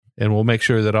and we'll make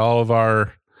sure that all of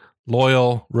our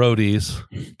loyal roadies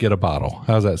get a bottle.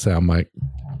 How's that sound, Mike?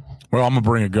 Well, I'm gonna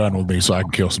bring a gun with me so I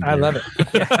can kill some deer. I love it.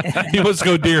 He wants to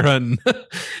go deer hunting.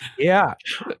 Yeah.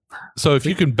 So if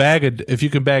you can bag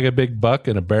a big buck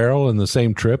in a barrel in the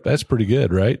same trip, that's pretty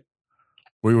good, right?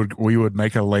 We would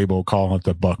make a label calling it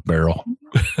the buck barrel.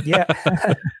 Yeah.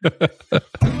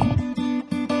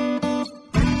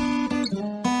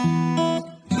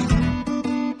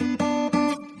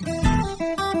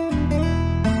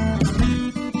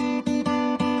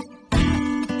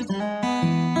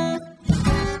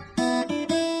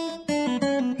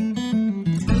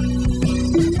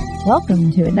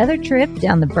 Welcome to another trip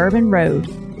down the Bourbon Road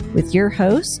with your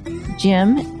hosts,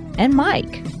 Jim and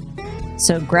Mike.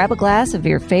 So grab a glass of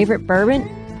your favorite bourbon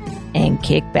and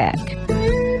kick back.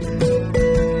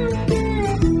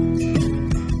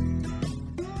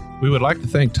 We would like to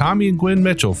thank Tommy and Gwen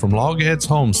Mitchell from Logheads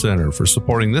Home Center for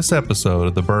supporting this episode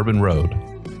of the Bourbon Road.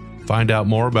 Find out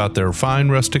more about their fine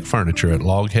rustic furniture at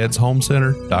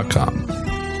logheadshomecenter.com.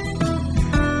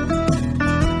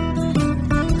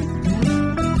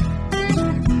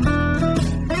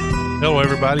 Hello,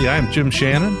 everybody. I'm Jim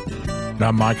Shannon. And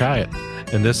I'm Mike Hyatt.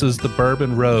 And this is the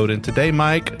Bourbon Road. And today,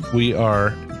 Mike, we are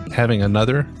having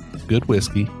another good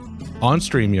whiskey on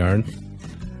StreamYard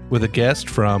with a guest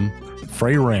from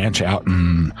Frey Ranch out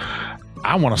in,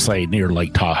 I want to say near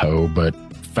Lake Tahoe, but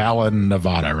Fallon,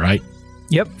 Nevada, right?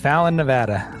 Yep. Fallon,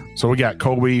 Nevada. So we got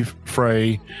Colby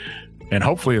Frey and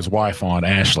hopefully his wife on,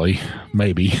 Ashley,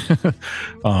 maybe.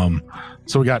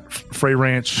 So we got Frey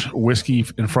Ranch whiskey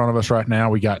in front of us right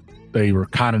now. They were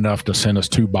kind enough to send us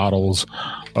 2 bottles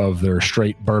of their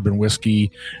straight bourbon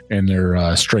whiskey and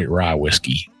their straight rye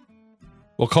whiskey.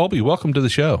 Well, Colby, welcome to the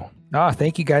show. Oh,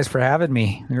 thank you guys for having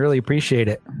me. I really appreciate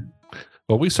it.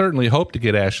 Well, we certainly hope to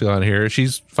get Ashley on here.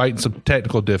 She's fighting some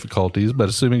technical difficulties, but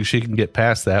assuming she can get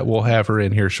past that, we'll have her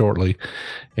in here shortly.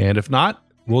 And if not,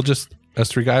 us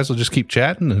 3 guys will just keep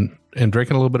chatting and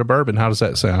drinking a little bit of bourbon. How does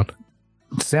that sound?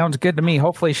 Sounds good to me.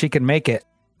 Hopefully she can make it.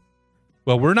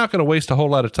 Well, we're not going to waste a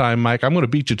whole lot of time, Mike. I'm going to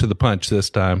beat you to the punch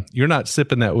this time. You're not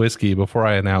sipping that whiskey before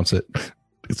I announce it.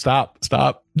 Stop.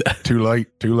 Too late.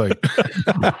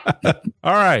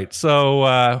 All right.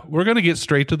 So we're going to get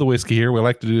straight to the whiskey here. We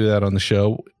like to do that on the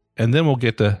show. And then we'll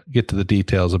get to the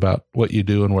details about what you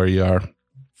do and where you are.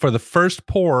 For the first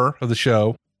pour of the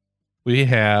show, we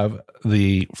have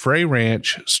the Frey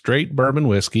Ranch Straight Bourbon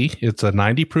Whiskey. It's a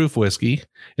 90 proof whiskey.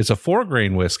 It's a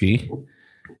 4-grain whiskey.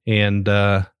 And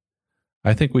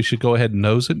I think we should go ahead and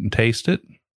nose it and taste it,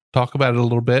 talk about it a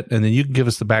little bit, and then you can give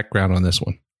us the background on this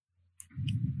one.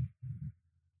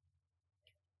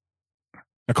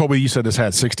 Now, Colby, you said this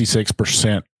had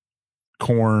 66%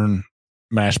 corn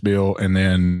mash bill and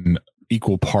then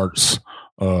equal parts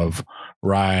of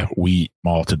rye, wheat,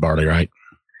 malted barley, right?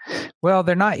 Well,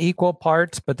 they're not equal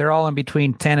parts, but they're all in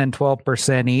between 10 and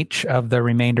 12% each of the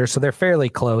remainder. So they're fairly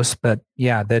close. But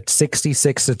yeah, that's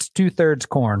 66. It's 2/3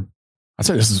 corn. I'd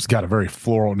say this has got a very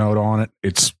floral note on it.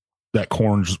 It's that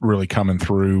corn's really coming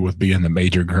through with being the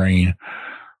major grain.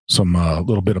 Some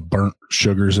little bit of burnt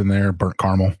sugars in there, burnt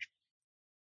caramel.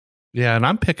 Yeah, and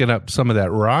I'm picking up some of that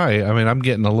rye. I mean, I'm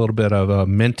getting a little bit of a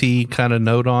minty kind of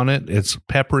note on it. It's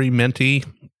peppery, minty.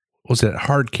 Was it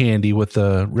hard candy with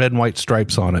the red and white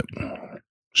stripes on it?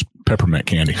 Peppermint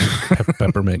candy.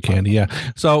 Peppermint candy, yeah.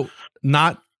 So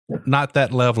not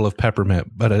that level of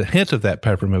peppermint, but a hint of that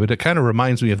peppermint. But it kind of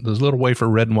reminds me of those little wafer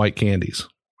red and white candies.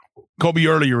 Colby,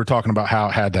 earlier you were talking about how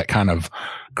it had that kind of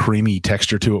creamy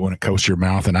texture to it when it coats your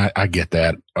mouth, and I get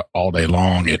that all day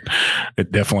long. It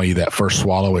definitely, that first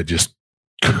swallow, it just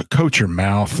coats your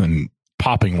mouth and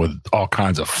popping with all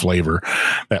kinds of flavor.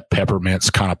 That peppermint's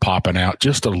kind of popping out,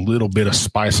 just a little bit of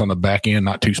spice on the back end,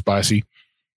 not too spicy.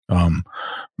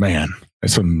 Man,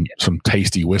 it's some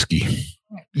tasty whiskey.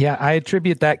 Yeah, I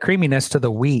attribute that creaminess to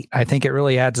the wheat. I think it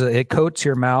really it coats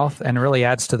your mouth and really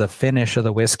adds to the finish of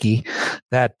the whiskey.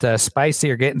 That spicy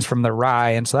you're getting from the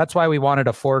rye. And so that's why we wanted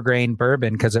a 4-grain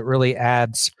bourbon, because it really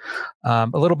adds a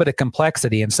little bit of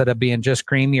complexity. Instead of being just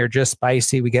creamy or just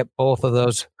spicy, we get both of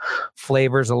those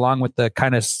flavors along with the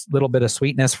kind of little bit of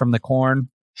sweetness from the corn.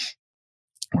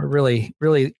 We're really,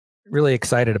 really, really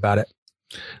excited about it.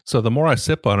 So the more I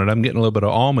sip on it, I'm getting a little bit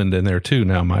of almond in there too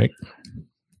now, Mike.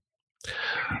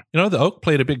 You know, the oak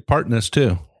played a big part in this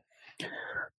too.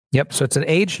 Yep. So it's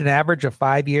aged an average of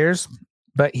 5 years.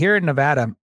 But here in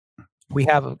Nevada, we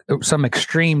have some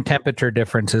extreme temperature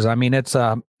differences. I mean, it's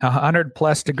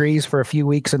 100+ degrees for a few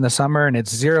weeks in the summer, and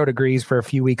it's 0 degrees for a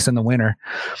few weeks in the winter.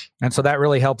 And so that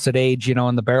really helps it age. You know,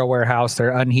 in the barrel warehouse,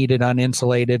 they're unheated,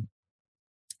 uninsulated.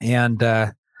 And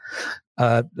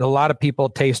a lot of people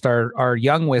taste our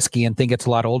young whiskey and think it's a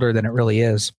lot older than it really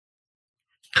is.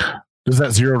 Does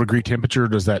that 0 degree temperature,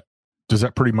 does that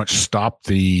pretty much stop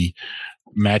the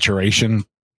maturation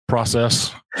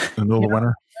process in the middle of the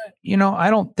winter? I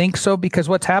don't think so, because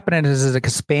what's happening is it's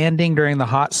expanding during the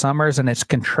hot summers and it's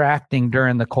contracting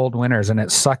during the cold winters, and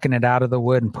it's sucking it out of the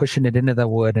wood and pushing it into the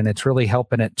wood, and it's really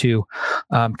helping it to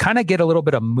kind of get a little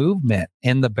bit of movement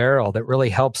in the barrel that really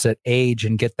helps it age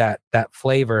and get that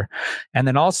flavor, and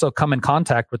then also come in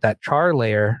contact with that char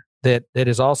layer that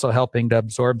is also helping to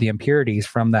absorb the impurities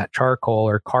from that charcoal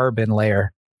or carbon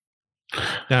layer.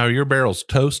 Now, are your barrels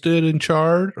toasted and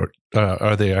charred, or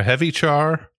are they a heavy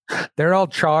char? They're all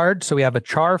charred. So we have a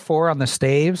char 4 on the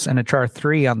staves and a char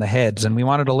 3 on the heads. And we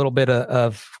wanted a little bit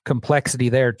of complexity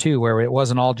there too, where it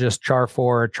wasn't all just char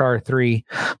 4 or char 3,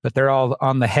 but they're all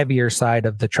on the heavier side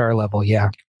of the char level.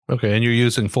 Yeah. Okay. And you're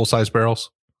using full-size barrels?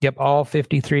 Yep. All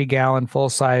 53-gallon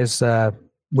full-size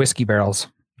whiskey barrels.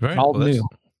 Right. All new.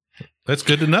 That's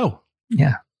good to know.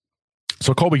 Yeah.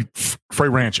 So Colby, Frey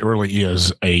Ranch really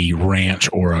is a ranch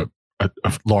or a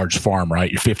large farm,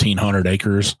 right? You're 1,500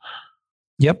 acres.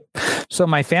 Yep. So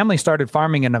my family started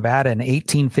farming in Nevada in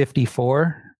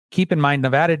 1854. Keep in mind,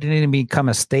 Nevada didn't even become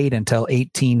a state until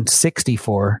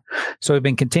 1864. So we've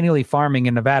been continually farming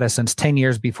in Nevada since 10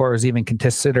 years before it was even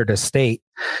considered a state.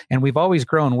 And we've always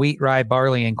grown wheat, rye,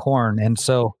 barley, and corn. And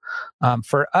so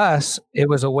for us, it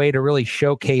was a way to really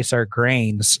showcase our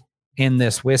grains in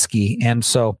this whiskey. And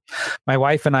so my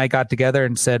wife and I got together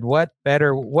and said, what's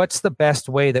the best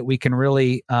way that we can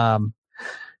really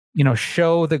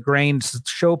show the grains,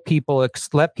 show people,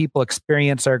 let people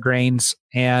experience our grains.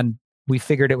 And we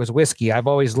figured it was whiskey. I've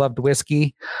always loved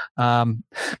whiskey.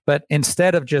 But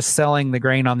instead of just selling the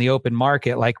grain on the open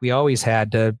market, like we always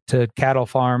had to cattle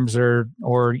farms or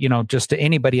just to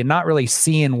anybody, and not really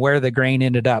seeing where the grain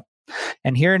ended up.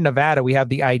 And here in Nevada, we have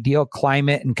the ideal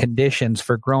climate and conditions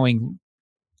for growing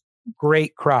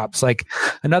great crops. Like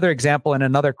another example, and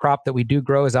another crop that we do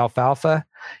grow is alfalfa.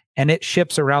 And it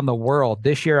ships around the world.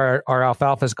 This year, our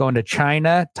alfalfa is going to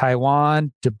China,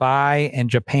 Taiwan, Dubai, and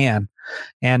Japan.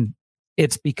 And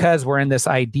it's because we're in this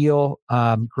ideal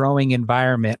growing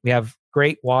environment. We have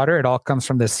great water. It all comes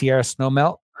from the Sierra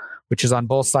snowmelt, which is on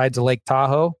both sides of Lake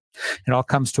Tahoe. It all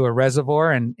comes to a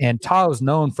reservoir. And Tahoe is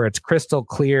known for its crystal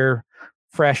clear,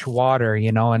 fresh water,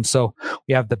 and so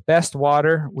we have the best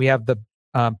water. We have the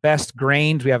best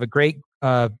grains. We have a great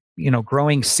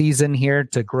growing season here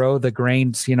to grow the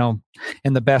grains,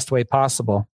 in the best way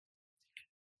possible.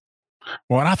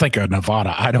 Well, when I think of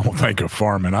Nevada, I don't think of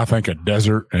farming. I think of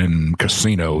desert and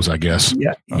casinos, I guess.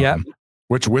 Yeah. Yeah.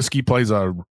 Which whiskey plays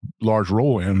a large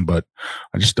role in, but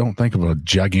I just don't think of a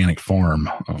gigantic farm.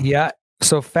 Yeah.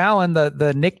 So Fallon,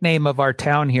 the nickname of our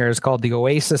town here is called the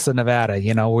Oasis of Nevada.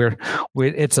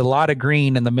 It's a lot of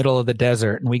green in the middle of the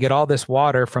desert, and we get all this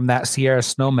water from that Sierra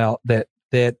snowmelt that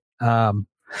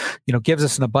gives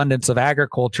us an abundance of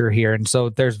agriculture here. And so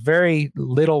there's very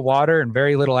little water and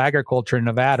very little agriculture in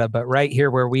Nevada, but right here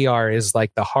where we are is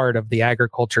like the heart of the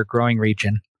agriculture growing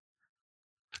region.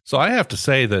 So I have to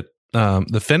say that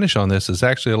the finish on this is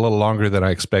actually a little longer than I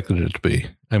expected it to be.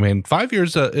 I mean, 5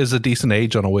 years is a decent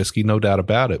age on a whiskey, no doubt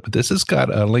about it, but this has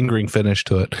got a lingering finish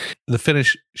to it. The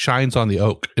finish shines on the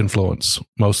oak influence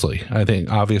mostly. I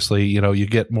think obviously, you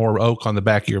get more oak on the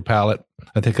back of your palate.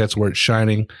 I think that's where it's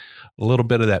shining. A little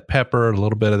bit of that pepper, a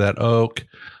little bit of that oak.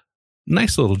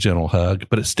 Nice little gentle hug,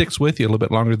 but it sticks with you a little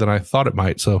bit longer than I thought it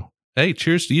might. So, hey,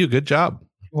 cheers to you. Good job.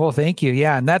 Well, thank you.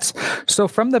 Yeah. And that's so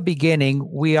from the beginning,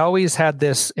 we always had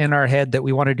this in our head that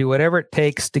we want to do whatever it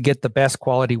takes to get the best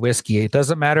quality whiskey. It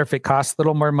doesn't matter if it costs a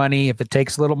little more money, if it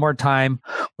takes a little more time,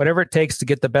 whatever it takes to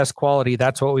get the best quality,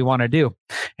 that's what we want to do.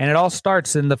 And it all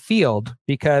starts in the field,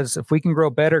 because if we can grow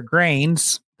better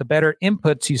grains, the better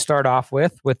inputs you start off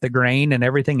with the grain and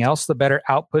everything else, the better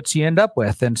outputs you end up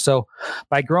with. And so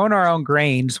by growing our own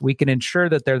grains, we can ensure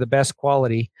that they're the best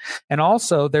quality. And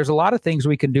also there's a lot of things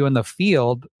we can do in the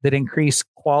field that increase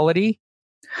quality,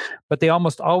 but they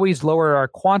almost always lower our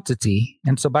quantity.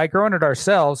 And so by growing it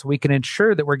ourselves, we can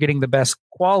ensure that we're getting the best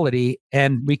quality,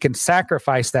 and we can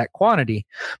sacrifice that quantity.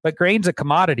 But grain's a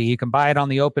commodity. You can buy it on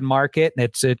the open market, and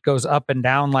it goes up and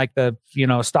down like the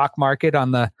stock market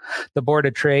on the board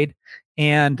of trade.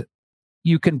 And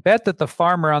you can bet that the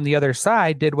farmer on the other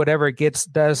side did whatever it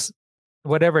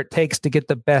takes to get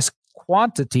the best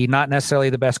quantity, not necessarily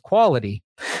the best quality.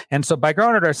 And so by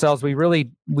growing it ourselves, we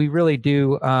really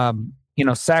do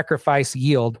sacrifice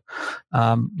yield,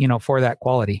 for that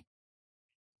quality.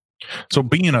 So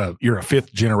you're a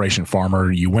 5th generation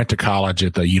farmer, you went to college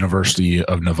at the University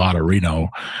of Nevada, Reno.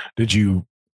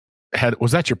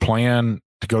 Was that your plan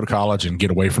to go to college and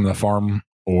get away from the farm,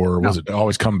 or was it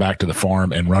always come back to the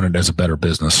farm and run it as a better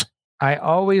business? I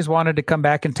always wanted to come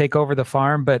back and take over the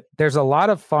farm, but there's a lot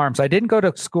of farms. I didn't go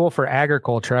to school for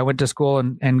agriculture. I went to school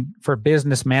and for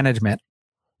business management.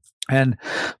 And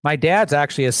my dad's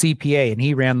actually a CPA, and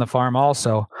he ran the farm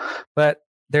also. But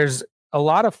there's a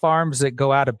lot of farms that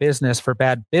go out of business for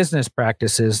bad business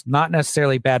practices, not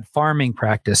necessarily bad farming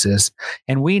practices.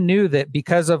 And we knew that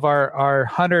because of our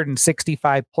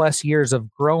 165 plus years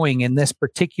of growing in this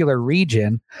particular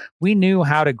region, we knew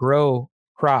how to grow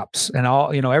crops and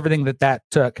all, everything that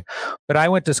took. But I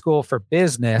went to school for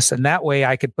business, and that way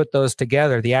I could put those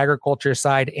together, the agriculture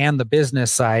side and the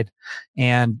business side,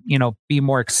 and, be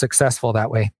more successful that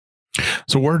way.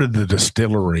 So where did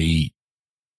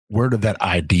that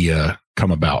idea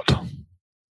come about?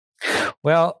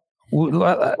 Well,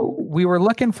 we were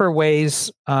looking for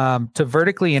ways to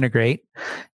vertically integrate,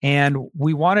 and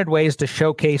we wanted ways to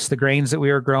showcase the grains that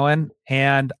we were growing.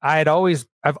 And I've always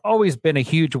been a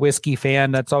huge whiskey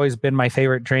fan. That's always been my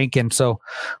favorite drink. And so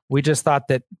we just thought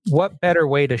that what better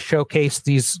way to showcase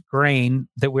these grain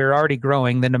that we're already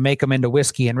growing than to make them into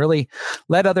whiskey and really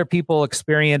let other people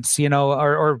experience,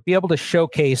 or be able to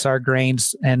showcase our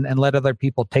grains and let other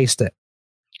people taste it.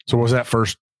 So was that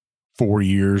first 4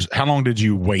 years? How long did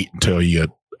you wait until you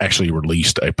actually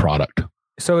released a product?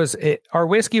 So our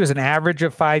whiskey was an average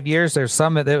of 5 years. There's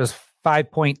some that was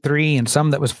 5.3 and some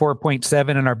that was 4.7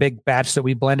 in our big batch that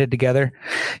we blended together.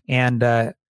 And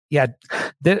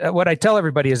what I tell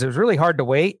everybody is it was really hard to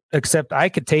wait, except I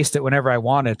could taste it whenever I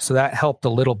wanted. So that helped a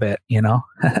little bit,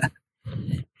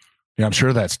 Yeah, I'm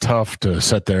sure that's tough to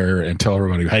sit there and tell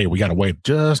everybody, hey, we got to wait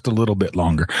just a little bit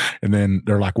longer. And then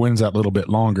they're like, when's that little bit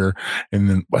longer? And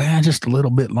then, just a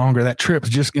little bit longer. That trip's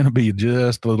just going to be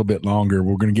just a little bit longer.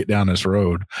 We're going to get down this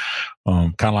road.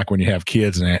 Kind of like when you have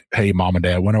kids and, hey, mom and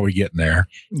dad, when are we getting there?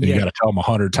 And you got to tell them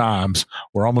 100 times,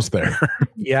 we're almost there.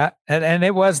 Yeah. And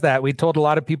it was that. We told a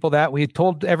lot of people that. We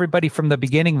told everybody from the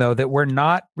beginning, though, that we're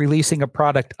not releasing a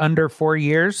product under 4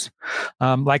 years.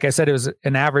 Like I said, it was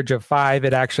an average of 5.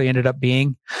 It actually ended up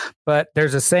being. But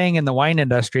there's a saying in the wine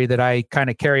industry that I kind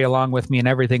of carry along with me in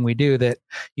everything we do, that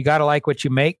you got to like what you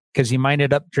make because you might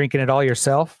end up drinking it all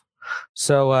yourself.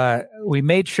 So we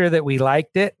made sure that we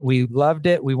liked it. We loved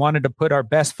it. We wanted to put our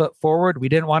best foot forward. We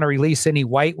didn't want to release any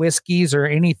white whiskeys or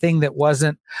anything that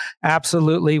wasn't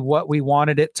absolutely what we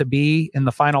wanted it to be in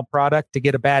the final product to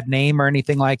get a bad name or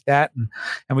anything like that.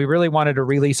 And we really wanted to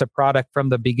release a product from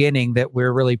the beginning that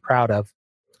we're really proud of.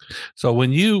 So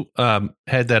when you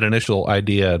had that initial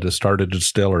idea to start a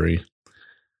distillery,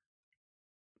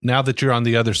 now that you're on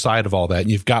the other side of all that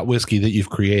and you've got whiskey that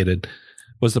you've created,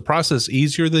 was the process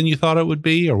easier than you thought it would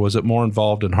be, or was it more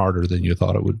involved and harder than you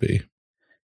thought it would be?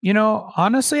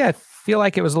 Honestly, I feel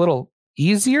like it was a little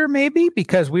easier maybe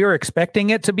because we were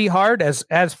expecting it to be hard.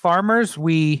 As farmers,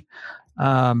 we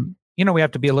we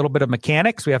have to be a little bit of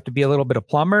mechanics. We have to be a little bit of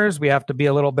plumbers. We have to be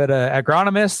a little bit of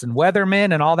agronomists and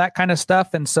weathermen and all that kind of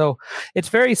stuff. And so it's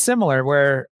very similar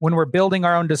where when we're building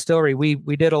our own distillery, we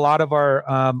did a lot of our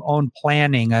own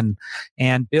planning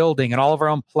and building and all of our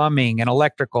own plumbing and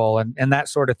electrical and that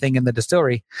sort of thing in the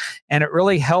distillery. And it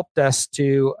really helped us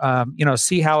to,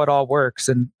 see how it all works.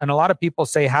 And a lot of people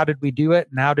say, how did we do it?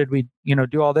 And how did we,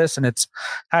 do all this? And it's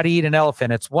how to eat an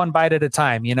elephant. It's one bite at a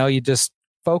time. You just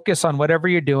focus on whatever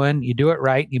you're doing, you do it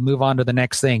right, you move on to the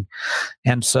next thing.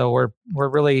 And so we're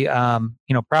really,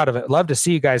 proud of it. Love to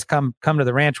see you guys come to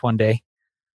the ranch one day.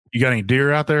 You got any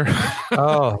deer out there?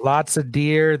 Oh, lots of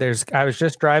deer. I was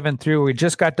just driving through. We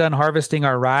just got done harvesting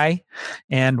our rye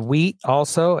and wheat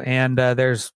also. And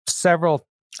there's several,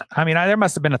 there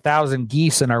must have been 1,000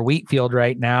 geese in our wheat field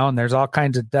right now. And there's all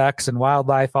kinds of ducks and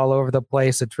wildlife all over the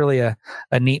place. It's really a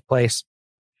neat place.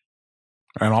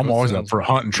 And I'm always up for a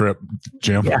hunting trip,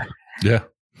 Jim. Yeah.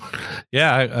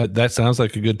 That sounds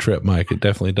like a good trip, Mike. It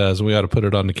definitely does. We ought to put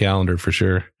it on the calendar for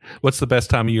sure. What's the best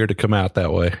time of year to come out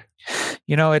that way?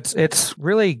 It's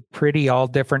really pretty all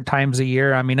different times of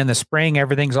year. In the spring,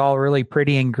 everything's all really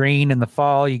pretty and green. In the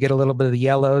fall, you get a little bit of the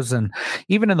yellows, and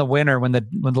even in the winter, when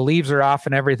the leaves are off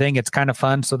and everything, it's kind of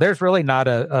fun. So there's really not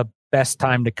a best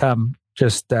time to come.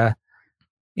 Just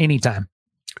anytime.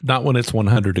 Not when it's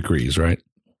 100 degrees, right?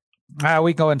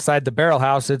 We go inside the barrel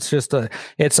house. It's just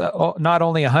not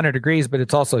only 100 degrees, but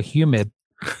it's also humid.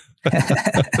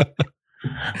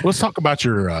 Let's talk about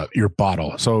your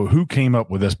bottle. So who came up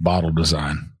with this bottle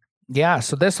design? Yeah.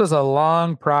 So this was a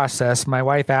long process. My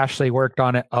wife, Ashley, worked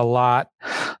on it a lot.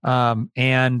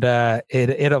 And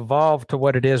it evolved to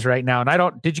what it is right now.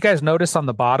 And did you guys notice on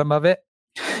the bottom of it?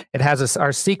 It has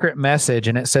our secret message,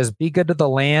 and it says, "Be good to the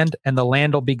land and the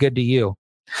land will be good to you."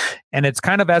 And it's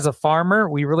kind of, as a farmer,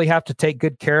 we really have to take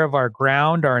good care of our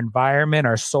ground, our environment,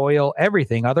 our soil,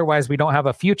 everything. Otherwise, we don't have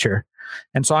a future.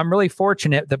 And so I'm really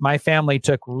fortunate that my family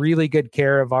took really good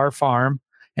care of our farm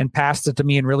and passed it to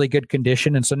me in really good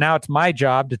condition. And so now it's my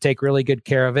job to take really good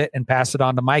care of it and pass it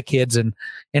on to my kids in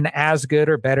as good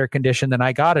or better condition than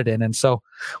I got it in. And so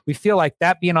we feel like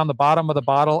that being on the bottom of the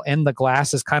bottle and the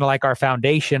glass is kind of like our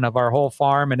foundation of our whole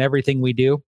farm and everything we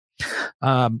do.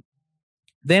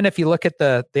 Then if you look at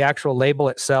the actual label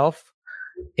itself,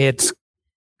 it's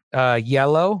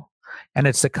yellow and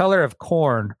it's the color of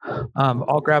corn.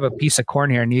 I'll grab a piece of corn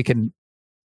here, and you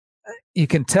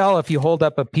can tell if you hold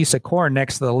up a piece of corn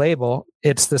next to the label,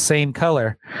 it's the same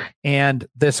color. And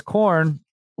this corn,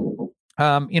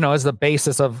 is the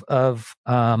basis of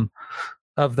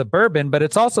the bourbon, but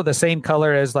it's also the same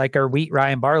color as like our wheat,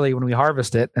 rye, and barley when we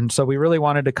harvest it. And so we really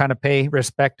wanted to kind of pay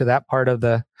respect to that part of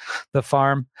the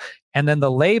farm. And then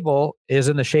the label is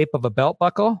in the shape of a belt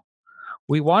buckle.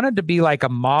 We wanted to be like a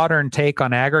modern take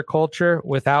on agriculture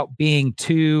without being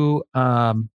too,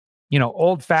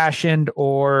 old fashioned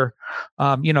or,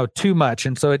 too much.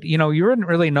 And so, you wouldn't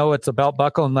really know it's a belt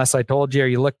buckle unless I told you or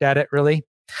you looked at it really.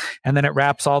 And then it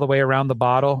wraps all the way around the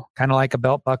bottle, kind of like a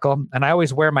belt buckle. And I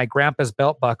always wear my grandpa's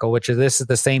belt buckle, this is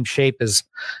the same shape as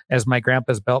my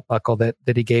grandpa's belt buckle that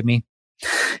he gave me.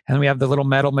 And then we have the little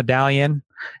metal medallion.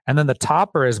 And then the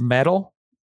topper is metal.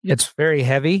 It's very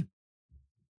heavy.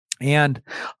 And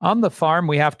on the farm,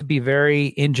 we have to be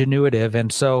very ingenuitive.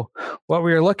 And so what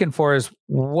we were looking for is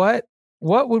what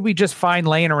would we just find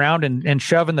laying around and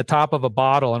shove in the top of a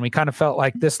bottle? And we kind of felt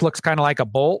like this looks kind of like a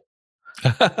bolt.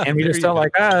 And we just felt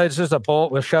like, it's just a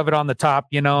bolt. We'll shove it on the top,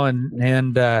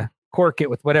 and cork it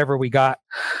with whatever we got.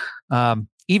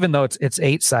 Even though it's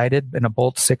 8-sided and a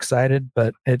bolt's 6-sided,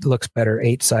 but it looks better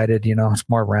 8-sided, it's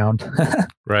more round.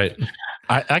 Right.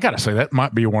 I got to say, that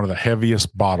might be one of the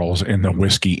heaviest bottles in the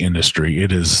whiskey industry.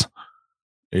 It is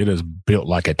built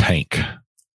like a tank.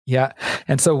 Yeah.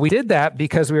 And so we did that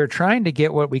because we were trying to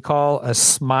get what we call a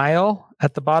smile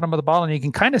at the bottom of the bottle. And you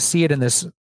can kind of see it in this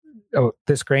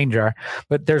grain jar,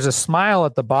 but there's a smile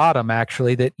at the bottom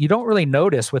actually that you don't really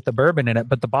notice with the bourbon in it,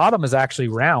 but the bottom is actually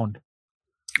round.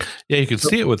 Yeah, you can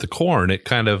see it with the corn. It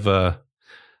kind of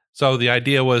so the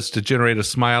idea was to generate a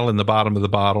smile in the bottom of the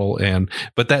bottle,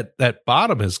 but that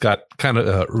bottom has got kind of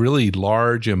a really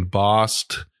large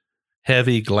embossed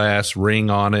heavy glass ring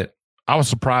on it. I was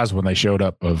surprised when they showed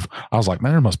up. I was like,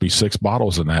 man, there must be 6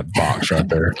 bottles in that box right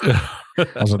there. I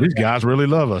was like, these guys really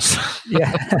love us.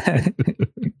 Yeah.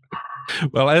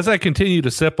 Well, as I continue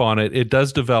to sip on it, it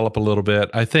does develop a little bit.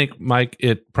 I think, Mike,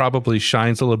 it probably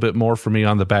shines a little bit more for me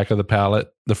on the back of the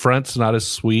palate. The front's not as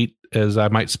sweet as I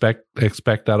might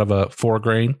expect out of a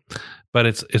 4-grain, but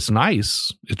it's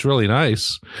nice. It's really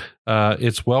nice.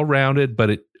 It's well-rounded, but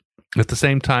at the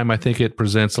same time, I think it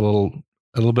presents a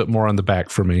little bit more on the back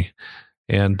for me,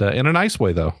 and in a nice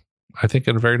way, though. I think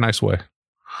in a very nice way.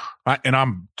 And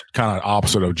I'm kind of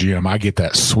opposite of Jim. I get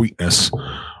that sweetness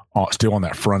still on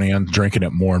that front end, drinking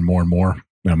it more and more and more.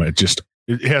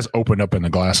 It has opened up in the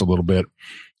glass a little bit.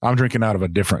 I'm drinking out of a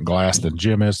different glass than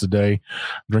Jim is today.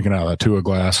 I'm drinking out of a Tua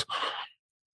glass.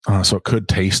 So it could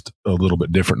taste a little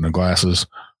bit different in the glasses,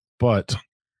 but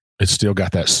it's still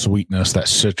got that sweetness. That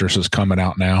citrus is coming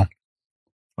out now.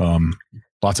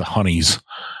 Lots of honeys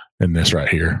in this right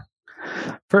here.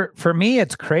 For me,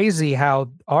 it's crazy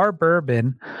how our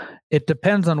bourbon, it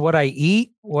depends on what I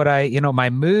eat, my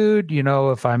mood,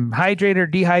 if I'm hydrated or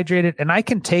dehydrated, and I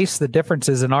can taste the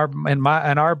differences in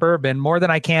our bourbon more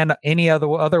than I can any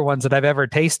other ones that I've ever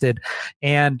tasted.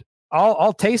 And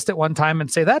I'll taste it one time and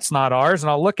say, that's not ours. And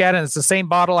I'll look at it and it's the same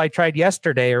bottle I tried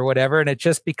yesterday or whatever. And it's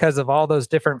just because of all those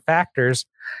different factors.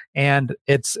 And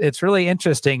it's really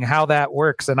interesting how that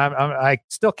works. And I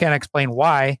still can't explain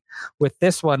why with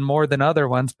this one more than other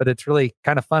ones, but it's really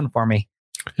kind of fun for me.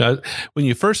 When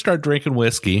you first start drinking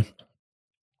whiskey,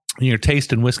 and you're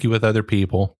tasting whiskey with other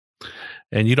people,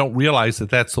 and you don't realize that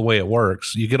that's the way it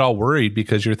works, you get all worried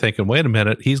because you're thinking, wait a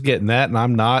minute, he's getting that and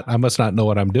I'm not. I must not know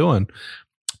what I'm doing.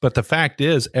 But the fact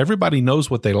is, everybody knows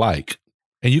what they like,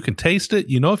 and you can taste it.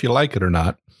 You know if you like it or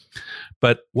not.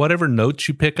 But whatever notes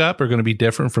you pick up are going to be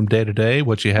different from day to day.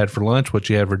 What you had for lunch, what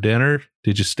you had for dinner.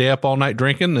 Did you stay up all night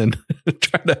drinking and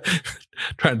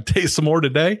trying to taste some more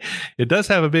today? It does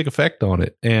have a big effect on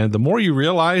it. And the more you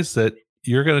realize that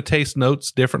you're going to taste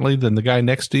notes differently than the guy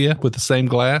next to you with the same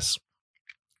glass,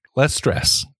 less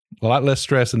stress. A lot less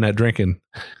stress in that drinking.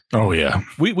 Oh, yeah.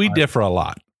 We differ a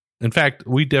lot. In fact,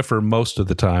 we differ most of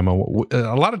the time. A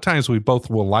lot of times we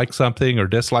both will like something or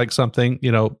dislike something,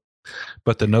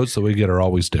 but the notes that we get are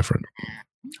always different.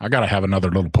 I got to have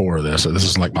another little pour of this. So this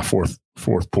is like my fourth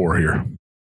pour here.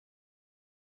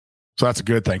 So that's a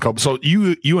good thing. So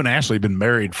you and Ashley have been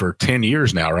married for 10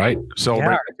 years now, right?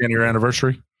 Celebrating the 10-year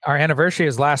anniversary. Our anniversary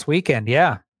is last weekend.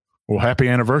 Yeah. Well, happy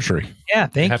anniversary. Yeah.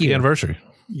 Thank you. Happy anniversary.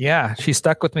 Yeah. She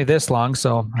stuck with me this long.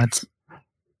 So that's.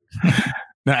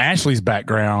 Now, Ashley's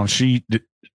background,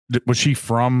 was she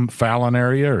from Fallon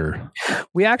area or?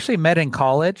 We actually met in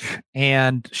college,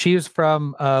 and she was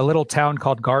from a little town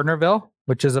called Gardnerville,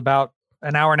 which is about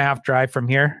an hour and a half drive from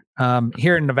here.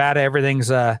 Here in Nevada,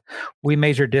 everything's, we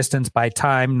measure distance by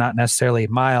time, not necessarily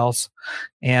miles.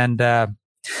 And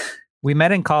we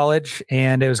met in college,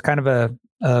 and it was kind of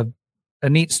a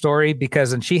neat story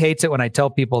because, and she hates it when I tell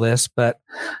people this, but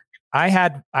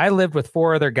I lived with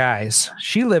 4 other guys.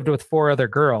 She lived with 4 other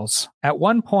girls. At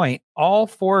one point, all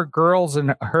 4 girls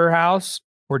in her house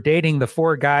were dating the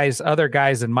 4 other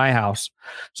guys in my house.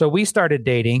 So we started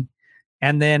dating,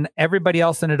 and then everybody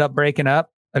else ended up breaking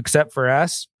up except for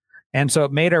us. And so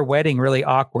it made our wedding really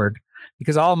awkward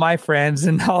because all my friends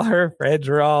and all her friends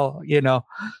were all,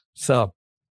 so.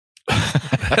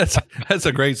 That's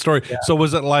a great story. Yeah. So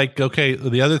was it like, okay,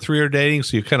 the other 3 are dating,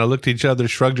 so you kind of looked at each other,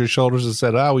 shrugged your shoulders, and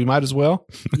said, "Oh, we might as well."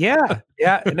 Yeah.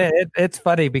 And it's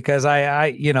funny because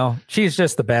I she's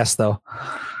just the best, though.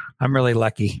 I'm really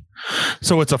lucky.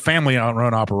 So it's a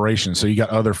family-run operation. So you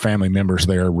got other family members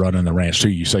there running the ranch too.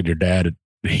 You said your dad,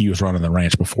 he was running the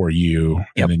ranch before you,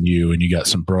 yep. And then you got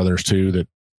some brothers too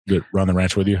that run the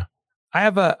ranch with you. I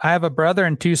have a brother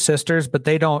and 2 sisters, but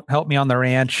they don't help me on the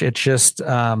ranch. It's just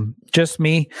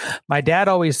me. My dad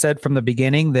always said from the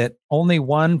beginning that only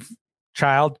one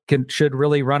child should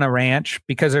really run a ranch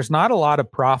because there's not a lot of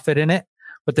profit in it,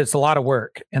 but there's a lot of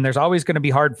work. And there's always going to be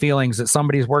hard feelings that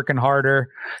somebody's working harder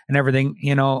and everything,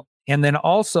 and then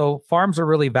also farms are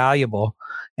really valuable.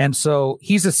 And so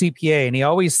he's a CPA, and he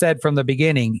always said from the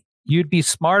beginning, you'd be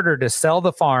smarter to sell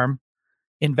the farm,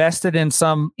 invested in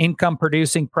some income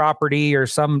producing property or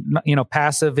some,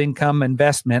 passive income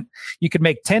investment. You could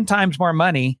make 10 times more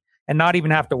money and not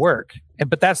even have to work.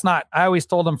 But that's not, I always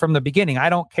told him from the beginning, I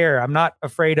don't care. I'm not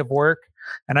afraid of work,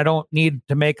 and I don't need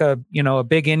to make a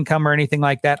big income or anything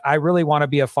like that. I really want to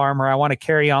be a farmer. I want to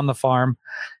carry on the farm.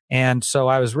 And so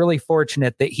I was really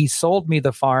fortunate that he sold me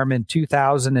the farm in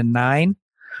 2009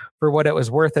 for what it was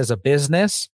worth as a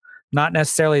business, not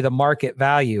necessarily the market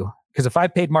value. Because if I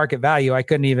paid market value, I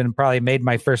couldn't even probably made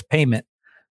my first payment.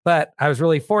 But I was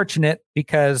really fortunate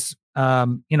because,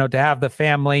 to have the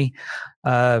family.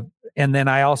 And then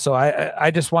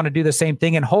I just want to do the same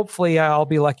thing. And hopefully I'll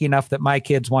be lucky enough that my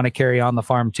kids want to carry on the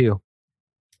farm too.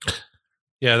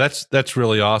 Yeah, that's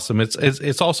really awesome.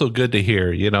 It's also good to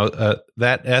hear,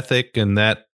 that ethic and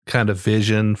that kind of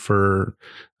vision for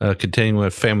continuing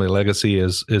with family legacy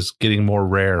is getting more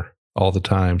rare all the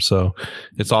time. So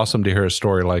it's awesome to hear a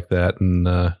story like that. And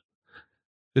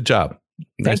good job.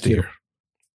 Nice to hear.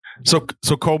 So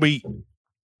Colby,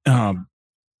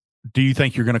 do you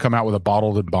think you're going to come out with a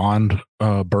bottled and bond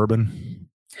bourbon?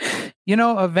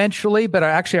 Eventually, but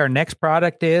actually our next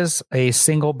product is a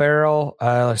single barrel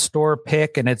store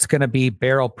pick, and it's going to be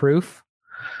barrel proof.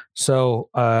 So,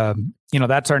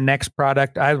 that's our next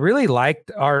product. I really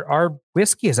liked our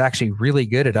whiskey is actually really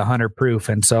good at 100 proof.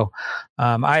 And so,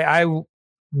 I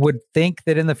would think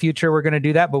that in the future we're going to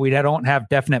do that, but we don't have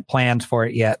definite plans for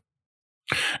it yet.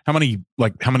 How many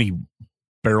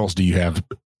barrels do you have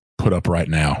put up right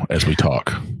now as we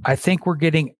talk? I think we're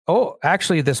getting,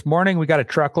 actually this morning we got a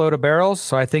truckload of barrels.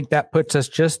 So I think that puts us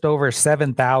just over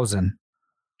 7,000.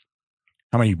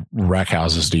 How many rack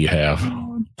houses do you have?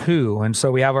 2. And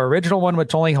so we have our original one,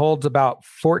 which only holds about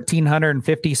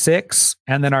 1,456.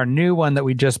 And then our new one that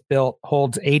we just built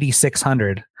holds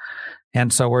 8,600.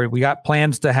 And so we got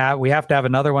plans we have to have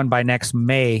another one by next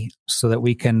May so that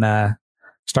we can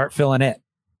start filling it.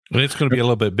 And it's going to be a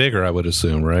little bit bigger, I would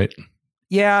assume, right?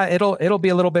 Yeah, it'll be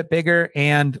a little bit bigger.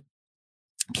 And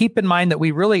keep in mind that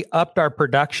we really upped our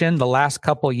production the last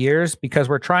couple years because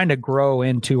we're trying to grow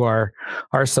into our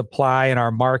supply and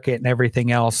our market and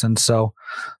everything else. And so,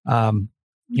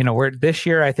 this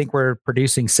year, I think we're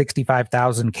producing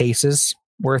 65,000 cases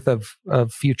worth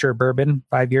of future bourbon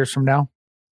 5 years from now.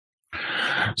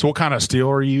 So what kind of still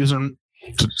are you using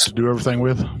to do everything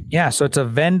with? Yeah. So it's a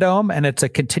Vendome, and it's a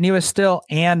continuous still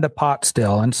and a pot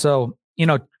still. And so,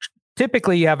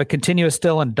 typically you have a continuous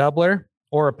still and doubler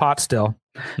or a pot still.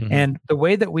 Mm-hmm. And the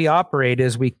way that we operate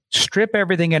is we strip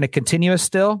everything in a continuous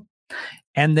still,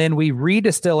 and then we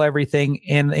redistill everything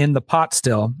in the pot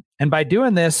still. And by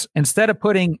doing this, instead of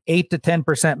putting 8 to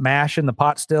 10% mash in the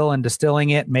pot still and distilling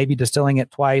it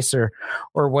twice or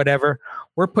whatever,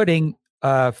 we're putting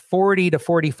 40 to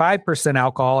 45%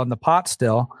 alcohol in the pot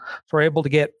still. So we're able to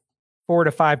get 4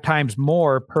 to 5 times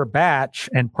more per batch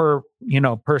and per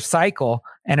cycle,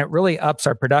 and it really ups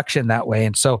our production that way.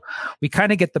 And so we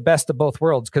kind of get the best of both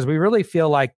worlds, because we really feel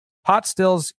like pot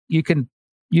stills, you can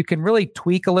really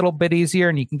tweak a little bit easier,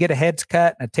 and you can get a head's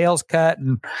cut and a tail's cut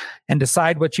and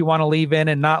decide what you want to leave in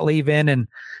and not leave in and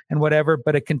whatever.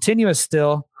 But a continuous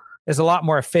still is a lot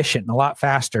more efficient and a lot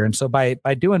faster. And so by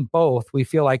doing both, we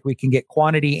feel like we can get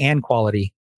quantity and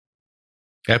quality.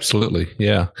 Absolutely.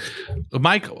 Yeah.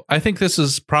 Mike, I think this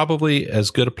is probably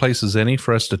as good a place as any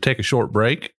for us to take a short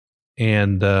break.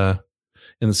 And in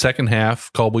the second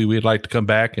half, Colby, we'd like to come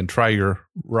back and try your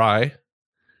rye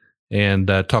and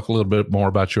talk a little bit more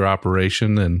about your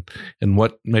operation and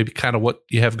what maybe kind of what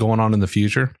you have going on in the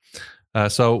future.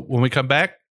 So when we come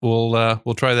back, we'll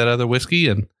try that other whiskey.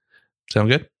 And sound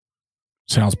good?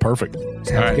 Sounds perfect.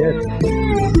 Sounds good.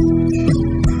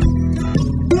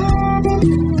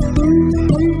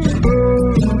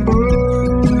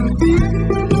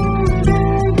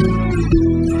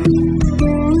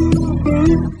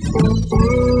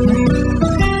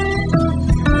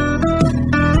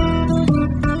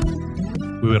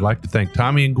 We would like to thank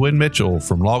Tommy and Gwen Mitchell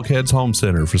from Logheads Home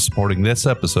Center for supporting this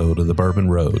episode of the Bourbon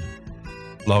Road.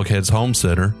 Logheads Home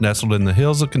Center, nestled in the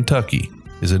hills of Kentucky,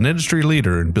 is an industry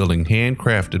leader in building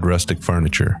handcrafted rustic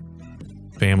furniture.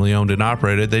 Family owned and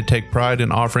operated, they take pride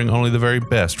in offering only the very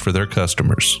best for their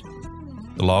customers.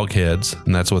 The Logheads,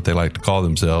 and that's what they like to call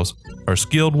themselves, are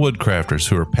skilled woodcrafters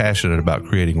who are passionate about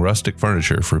creating rustic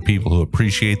furniture for people who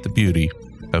appreciate the beauty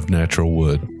of natural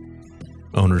wood.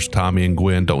 Owners Tommy and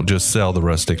Gwen don't just sell the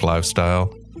rustic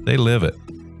lifestyle, they live it.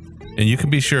 And you can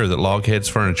be sure that Logheads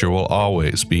furniture will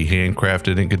always be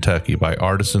handcrafted in Kentucky by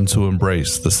artisans who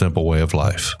embrace the simple way of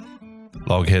life.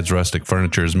 Logheads rustic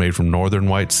furniture is made from northern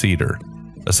white cedar,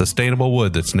 a sustainable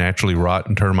wood that's naturally rot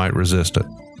and termite resistant.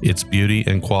 Its beauty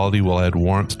and quality will add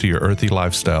warmth to your earthy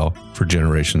lifestyle for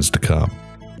generations to come.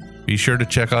 Be sure to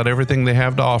check out everything they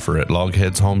have to offer at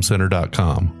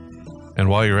logheadshomecenter.com. And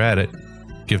while you're at it,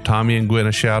 give Tommy and Gwen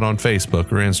a shout on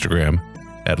Facebook or Instagram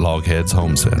at Logheads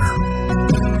Home Center.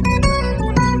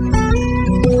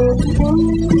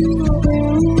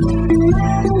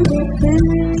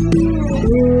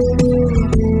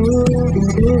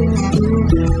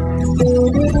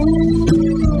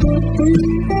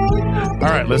 All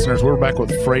right, listeners, we're back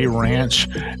with Frey Ranch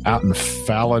out in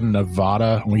Fallon,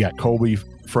 Nevada. We got Colby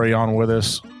Frey on with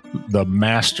us, the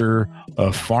master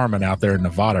of farming out there in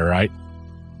Nevada, right?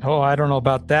 Oh, I don't know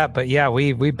about that, but yeah,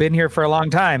 we've been here for a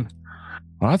long time.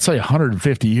 Well, I'd say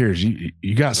 150 years.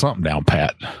 You got something down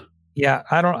pat. Yeah,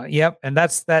 yep. And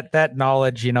that's that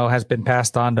knowledge, has been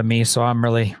passed on to me. So I'm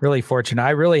really, really fortunate.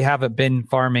 I really haven't been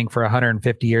farming for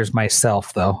 150 years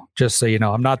myself, though, just so you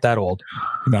know, I'm not that old.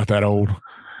 Not that old.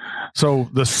 So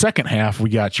the second half, we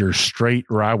got your straight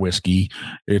rye whiskey.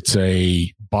 It's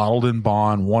a bottled in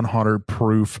bond, 100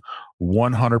 proof,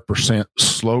 100%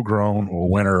 slow grown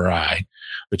winter rye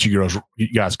that you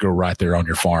guys grow right there on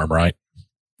your farm, right?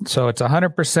 So it's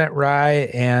 100% rye.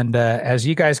 And as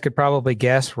you guys could probably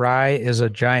guess, rye is a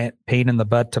giant pain in the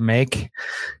butt to make.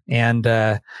 And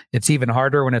it's even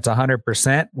harder when it's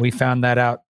 100%. We found that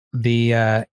out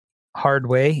the hard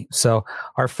way. So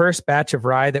our first batch of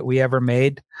rye that we ever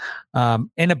made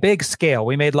in a big scale,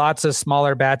 we made lots of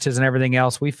smaller batches and everything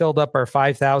else. We filled up our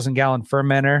 5,000 gallon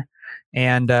fermenter,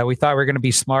 and we thought we were going to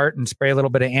be smart and spray a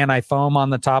little bit of anti-foam on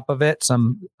the top of it,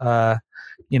 some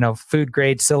food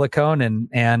grade silicone,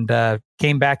 and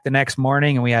came back the next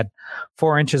morning, and we had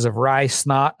 4 inches of rye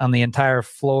snot on the entire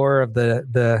floor of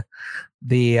the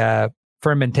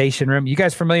fermentation room. You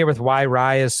guys familiar with why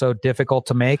rye is so difficult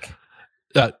to make?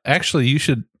 Actually, you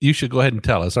should go ahead and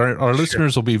tell us. Our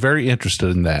listeners will be very interested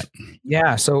in that.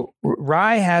 Yeah. So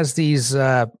rye has these,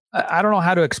 I don't know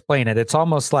how to explain it. It's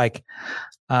almost like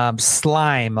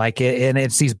slime, and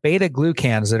it's these beta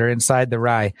glucans that are inside the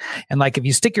rye. And like if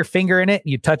you stick your finger in it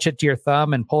and you touch it to your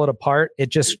thumb and pull it apart, it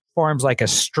just forms like a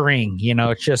string.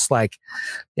 It's just like,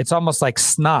 it's almost like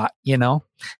snot,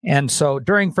 And so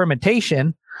during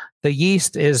fermentation, the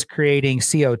yeast is creating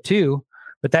CO2.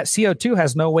 But that CO2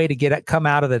 has no way to come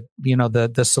out of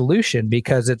the solution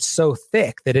because it's so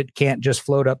thick that it can't just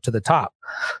float up to the top.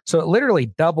 So it literally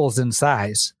doubles in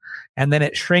size, and then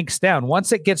it shrinks down.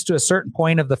 Once it gets to a certain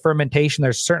point of the fermentation,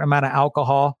 there's a certain amount of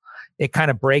alcohol. It kind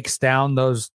of breaks down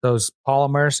those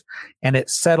polymers, and it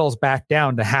settles back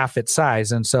down to half its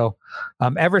size. And so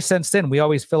ever since then, we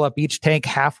always fill up each tank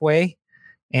halfway.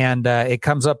 and it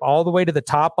comes up all the way to the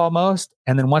top almost.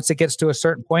 And then once it gets to a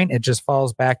certain point, it just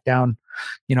falls back down,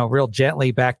 real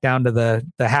gently back down to the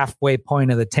halfway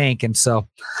point of the tank. And so,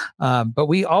 but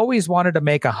we always wanted to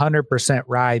make 100%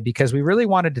 rye because we really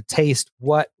wanted to taste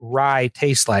what rye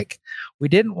tastes like. We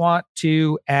didn't want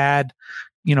to add,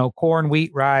 corn,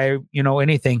 wheat, rye,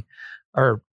 anything,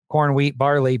 or corn, wheat,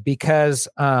 barley, because,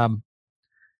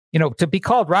 to be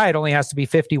called rye, it only has to be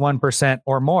 51%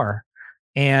 or more.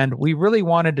 And we really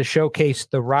wanted to showcase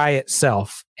the rye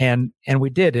itself. And we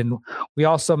did. And we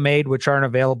also made, which aren't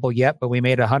available yet, but we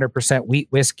made 100% wheat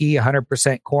whiskey,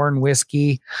 100% corn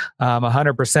whiskey,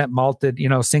 100% malted,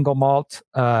 single malt.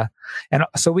 And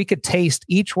so we could taste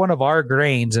each one of our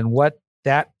grains and what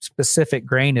that specific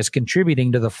grain is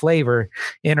contributing to the flavor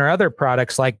in our other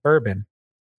products like bourbon.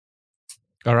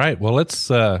 All right. Well, let's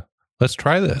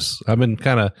try this. I've been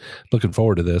kind of looking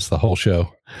forward to this the whole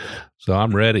show. So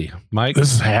I'm ready. Mike?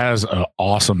 This has an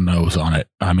awesome nose on it.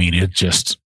 I mean, it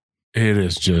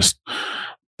is just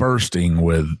bursting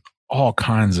with all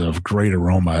kinds of great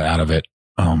aroma out of it.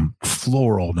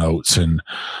 Floral notes and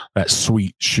that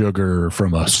sweet sugar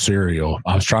from a cereal.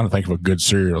 I was trying to think of a good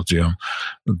cereal, Jim,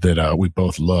 that we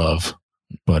both love.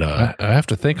 But I have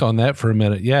to think on that for a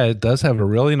minute. Yeah, it does have a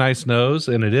really nice nose,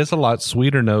 and it is a lot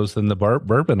sweeter nose than the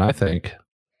bourbon, I think.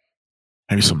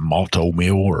 Maybe some malt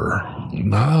oatmeal or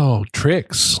no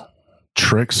Trix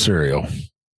cereal.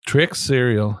 Trix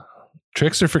cereal.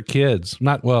 Trix are for kids.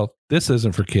 This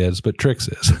isn't for kids, but Trix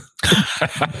is.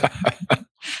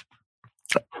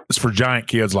 It's for giant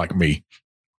kids like me.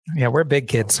 Yeah, we're big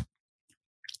kids.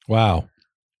 Wow,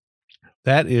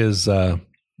 that is. So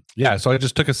I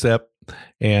just took a sip.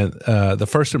 And the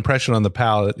first impression on the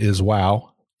palate is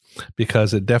wow,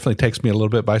 because it definitely takes me a little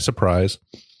bit by surprise.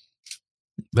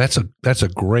 That's a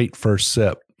great first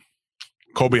sip.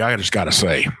 Colby, I just got to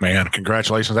say, man,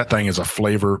 congratulations. That thing is a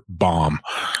flavor bomb.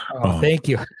 Oh, thank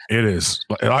you. It is.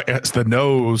 It's the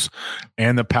nose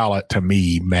and the palate to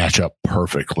me match up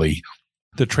perfectly.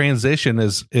 The transition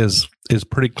is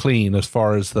pretty clean as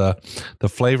far as the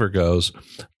flavor goes,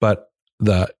 but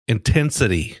the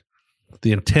intensity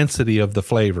of the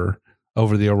flavor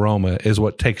over the aroma is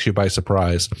what takes you by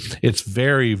surprise. It's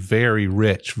very, very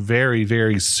rich, very,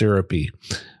 very syrupy.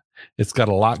 It's got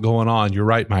a lot going on. You're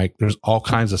right, Mike. There's all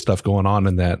kinds of stuff going on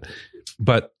in that.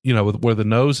 But, where the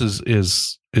nose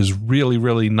is really,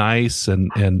 really nice,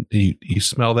 and you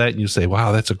smell that and you say,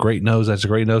 wow, that's a great nose. That's a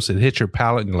great nose. It hits your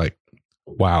palate and you're like,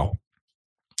 wow,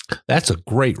 that's a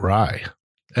great rye.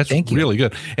 That's really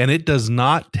good. And it does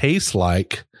not taste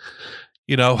like,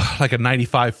 like a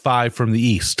 95.5 from the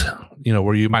East,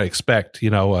 where you might expect, a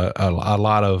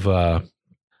lot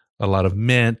of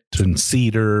mint and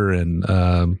cedar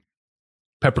and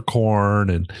peppercorn,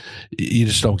 and you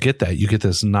just don't get that. You get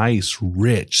this nice,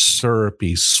 rich,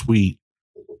 syrupy, sweet.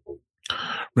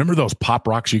 Remember those pop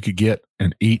rocks you could get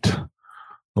and eat,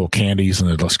 little candies, and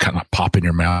they just kind of pop in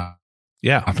your mouth,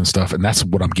 and stuff. And that's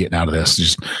what I'm getting out of this.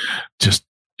 Just.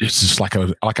 It's just like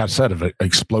I said, an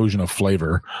explosion of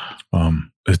flavor.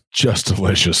 It's just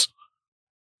delicious.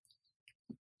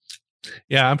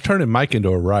 Yeah, I'm turning Mike into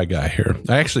a rye guy here.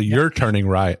 Actually, you're turning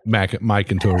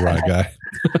Mike into a rye guy.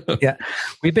 Yeah,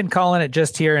 we've been calling it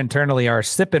just here internally our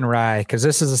sipping rye, because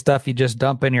this is the stuff you just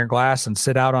dump in your glass and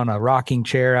sit out on a rocking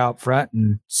chair out front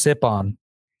and sip on.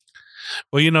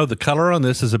 Well, the color on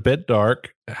this is a bit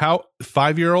dark. How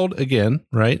 5-year-old again,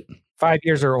 right? 5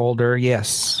 years or older,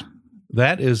 yes.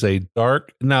 That is a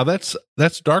dark. Now that's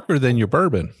darker than your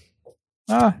bourbon.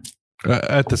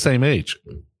 At the same age.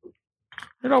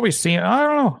 It always seems. I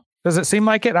don't know. Does it seem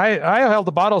like it? I held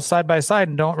the bottles side by side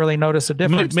and don't really notice a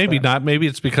difference. Maybe not. Maybe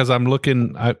it's because I'm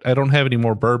looking. I don't have any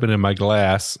more bourbon in my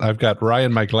glass. I've got rye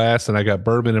in my glass and I got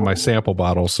bourbon in my sample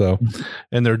bottle. So,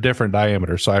 and they're different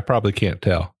diameters, so I probably can't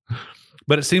tell.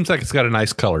 But it seems like it's got a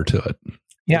nice color to it.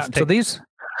 Yeah. So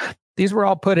these were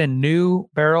all put in new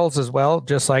barrels as well,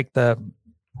 just like the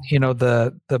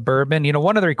bourbon.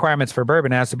 One of the requirements for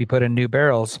bourbon has to be put in new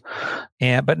barrels,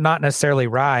 but not necessarily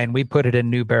rye. And we put it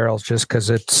in new barrels just because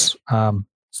it's the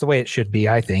way it should be,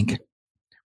 I think.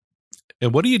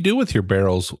 And what do you do with your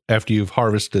barrels after you've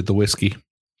harvested the whiskey?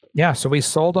 Yeah, so we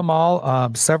sold them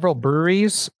all, several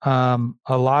breweries, a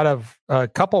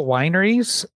couple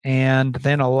wineries, and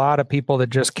then a lot of people that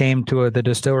just came to the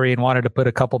distillery and wanted to put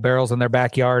a couple barrels in their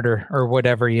backyard or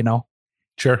whatever,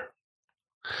 Sure.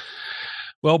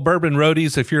 Well, Bourbon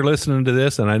Roadies, if you're listening to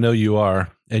this, and I know you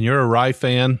are, and you're a rye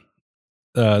fan,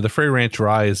 the Frey Ranch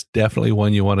rye is definitely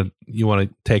one you want to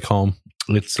take home.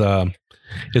 It's a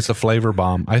flavor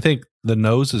bomb. I think the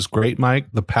nose is great, Mike.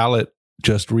 The palate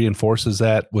just reinforces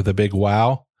that with a big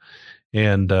wow.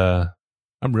 And I'm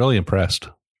really impressed.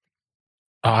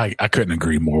 I couldn't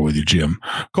agree more with you, Jim.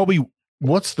 Colby,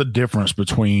 what's the difference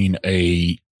between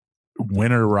a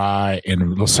winter rye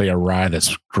and, let's say, a rye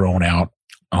that's grown out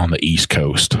on the East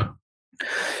Coast?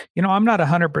 I'm not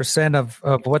 100%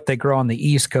 of what they grow on the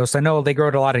East Coast. I know they grow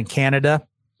it a lot in Canada.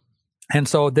 And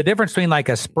so the difference between like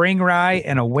a spring rye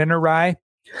and a winter rye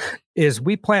is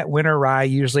we plant winter rye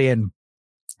usually in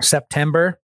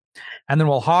September, and then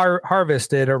we'll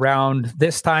harvest it around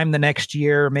this time the next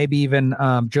year, maybe even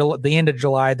the end of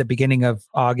July, the beginning of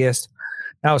August.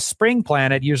 Now, spring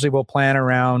planted, usually we'll plant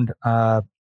around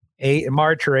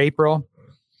March or April.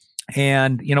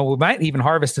 And, we might even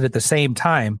harvest it at the same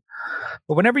time.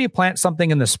 But whenever you plant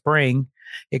something in the spring,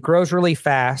 it grows really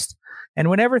fast. And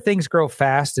whenever things grow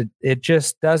fast, it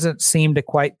just doesn't seem to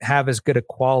quite have as good a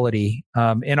quality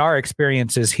in our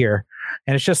experiences here.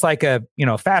 And it's just like a,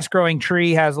 fast growing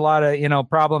tree has a lot of,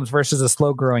 problems versus a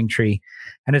slow growing tree.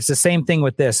 And it's the same thing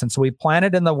with this. And so we plant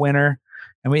it in the winter,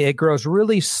 and it grows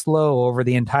really slow over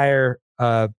the entire,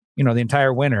 the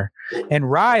entire winter. And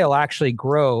rye will actually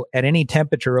grow at any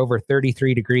temperature over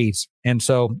 33 degrees. And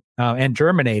so, and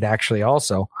germinate actually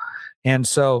also. And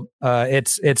so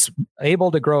it's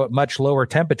able to grow at much lower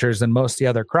temperatures than most of the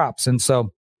other crops. And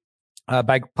so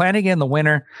by planting in the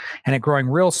winter and it growing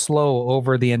real slow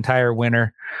over the entire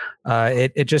winter,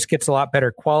 it just gets a lot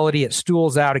better quality. It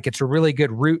stools out. It gets a really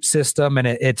good root system, and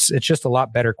it's just a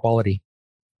lot better quality.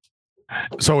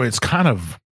 So it's kind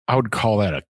of, I would call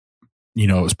that it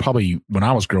was probably when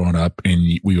I was growing up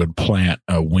and we would plant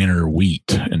a winter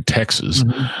wheat in Texas,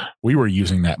 we were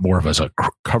using that more of as a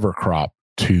cover crop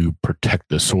to protect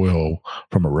the soil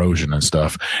from erosion and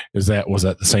stuff. Was that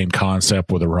the same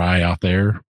concept with the rye out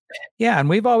there? Yeah. And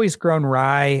we've always grown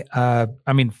rye,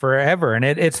 forever. And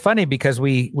it's funny because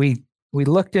we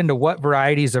looked into what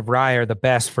varieties of rye are the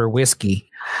best for whiskey.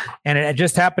 And it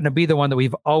just happened to be the one that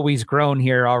we've always grown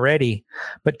here already.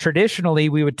 But traditionally,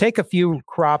 we would take a few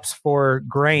crops for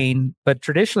grain, but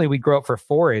traditionally we grow it for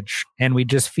forage, and we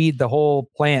just feed the whole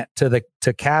plant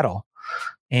to cattle.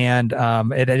 And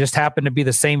it just happened to be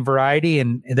the same variety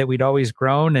and that we'd always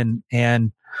grown.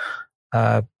 And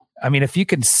if you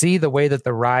can see the way that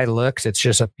the rye looks, it's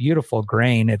just a beautiful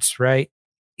grain. It's right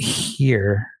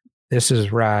here. This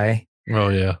is rye. Oh,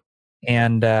 yeah.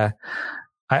 And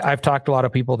I've talked to a lot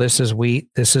of people. This is wheat,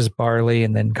 this is barley,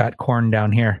 and then got corn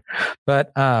down here.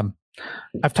 But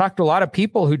I've talked to a lot of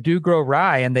people who do grow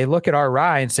rye, and they look at our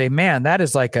rye and say, man, that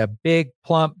is like a big,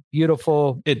 plump,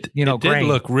 beautiful, it grain. Did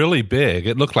look really big.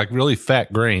 It looked like really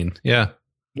fat grain. Yeah.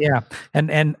 Yeah.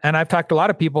 And I've talked to a lot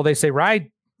of people, they say rye,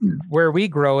 where we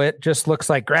grow it, just looks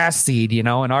like grass seed, and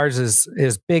ours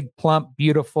is big, plump,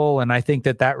 beautiful. And I think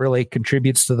that really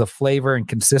contributes to the flavor and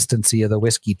consistency of the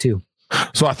whiskey too.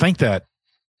 So I think that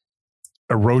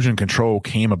erosion control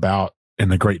came about in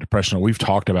the Great Depression. We've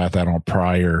talked about that on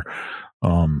prior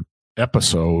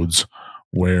episodes,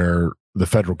 where the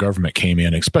federal government came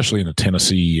in, especially in the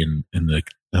Tennessee and in the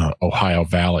Ohio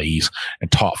valleys,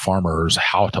 and taught farmers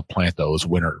how to plant those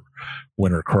winter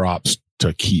crops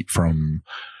to keep from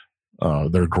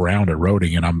their ground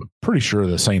eroding. And I'm pretty sure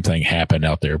the same thing happened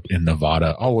out there in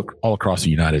Nevada, all across the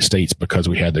United States, because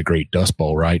we had the Great Dust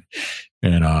Bowl, right?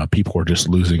 And people were just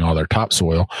losing all their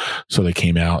topsoil. So they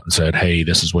came out and said, hey,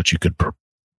 this is what you could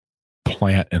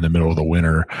plant in the middle of the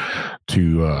winter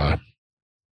to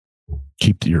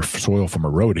keep your soil from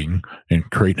eroding and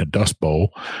creating a dust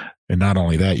bowl. And not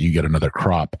only that, you get another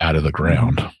crop out of the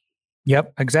ground.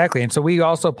 Yep, exactly. And so we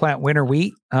also plant winter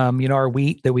wheat. Our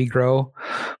wheat that we grow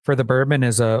for the bourbon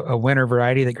is a winter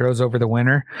variety that grows over the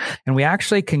winter. And we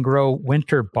actually can grow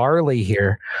winter barley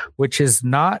here, which is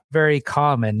not very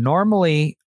common.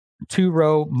 Normally,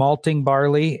 2-row malting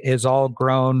barley is all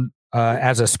grown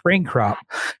as a spring crop.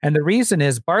 And the reason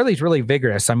is barley is really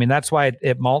vigorous. That's why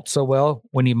it malts so well.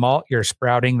 When you malt, you're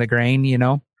sprouting the grain,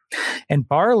 And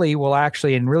barley will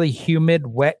actually, in really humid,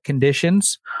 wet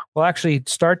conditions, will actually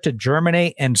start to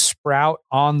germinate and sprout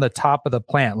on the top of the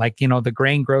plant. Like, the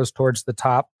grain grows towards the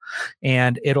top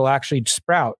and it'll actually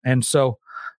sprout. And so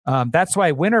that's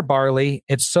why winter barley,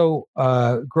 it's so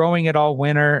growing it all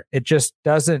winter, it just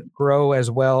doesn't grow as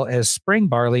well as spring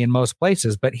barley in most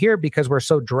places. But here, because we're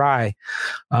so dry,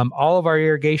 all of our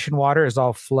irrigation water is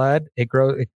all flood.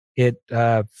 It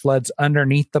floods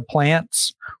underneath the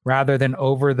plants rather than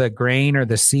over the grain or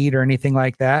the seed or anything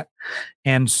like that.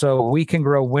 And so we can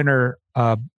grow winter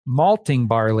malting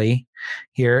barley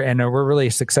here, and we're really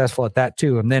successful at that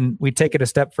too. And then we take it a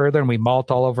step further and we malt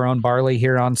all of our own barley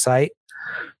here on site.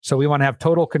 So we want to have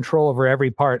total control over every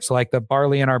part. So like the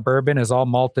barley in our bourbon is all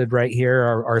malted right here.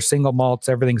 Our single malts,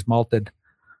 everything's malted.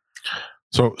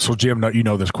 So Jim,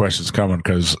 this question's coming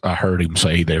because I heard him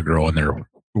say they're growing their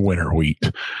winter wheat.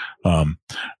 Are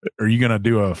you going to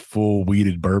do a full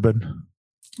wheated bourbon?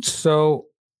 So,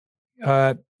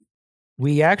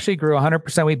 we actually grew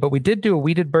 100% wheat, but we did do a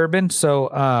wheated bourbon. So,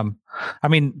 I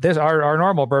mean, this our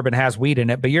normal bourbon has wheat in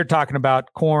it, but you're talking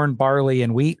about corn, barley,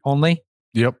 and wheat only.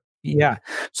 Yep. Yeah.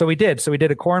 So we did. So we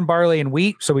did a corn, barley, and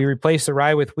wheat. So we replaced the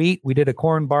rye with wheat. We did a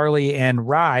corn, barley, and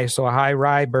rye. So a high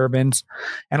rye bourbons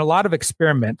and a lot of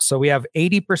experiments. So we have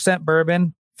 80%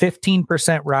 bourbon,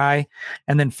 15% rye,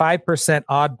 and then 5%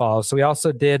 oddballs. So we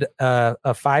also did a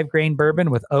 5-grain bourbon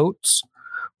with oats.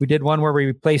 We did one where we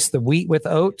replaced the wheat with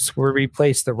oats, where we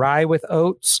replaced the rye with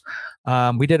oats.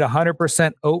 We did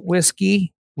 100% oat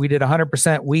whiskey. We did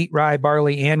 100% wheat, rye,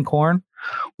 barley, and corn,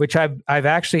 which I've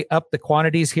actually upped the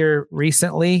quantities here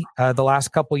recently, the last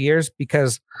couple of years,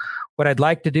 because what I'd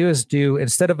like to do is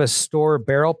instead of a store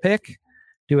barrel pick,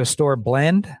 do a store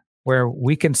blend where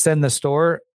we can send the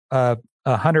store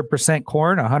 100%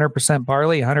 corn, 100%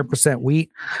 barley, 100%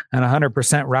 wheat, and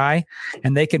 100% rye,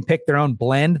 and they can pick their own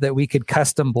blend that we could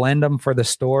custom blend them for the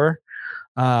store.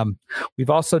 We've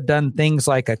also done things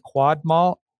like a quad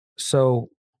malt. So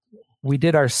we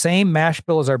did our same mash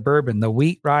bill as our bourbon, the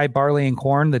wheat, rye, barley, and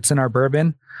corn that's in our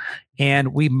bourbon.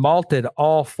 And we malted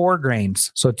all 4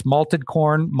 grains. So it's malted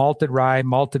corn, malted rye,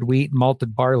 malted wheat,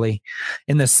 malted barley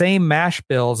in the same mash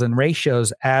bills and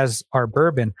ratios as our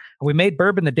bourbon. And we made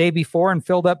bourbon the day before and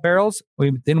filled up barrels.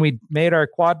 Then we made our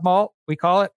quad malt, we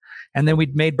call it. And then we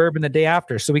made bourbon the day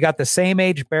after. So we got the same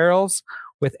age barrels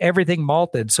with everything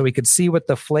malted, so we could see what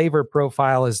the flavor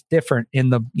profile is different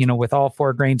in the, with all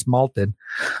 4 grains malted.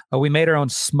 We made our own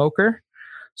smoker.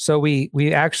 So we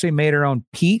actually made our own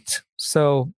peat.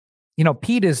 So,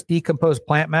 peat is decomposed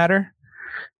plant matter.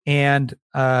 And,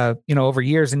 over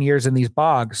years and years in these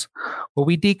bogs, well,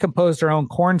 we decomposed our own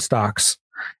corn stalks.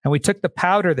 And we took the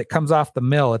powder that comes off the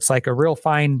mill. It's like a real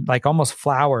fine, like almost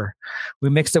flour. We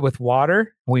mixed it with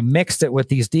water. We mixed it with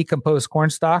these decomposed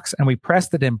corn stalks, and we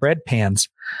pressed it in bread pans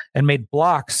and made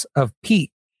blocks of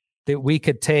peat that we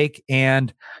could take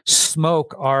and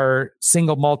smoke our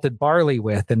single malted barley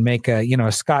with and make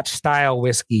a Scotch style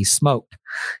whiskey smoked,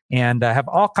 and have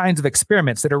all kinds of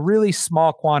experiments that are really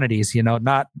small quantities,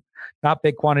 not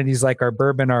big quantities like our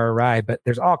bourbon or our rye, but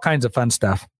there's all kinds of fun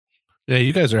stuff. Yeah,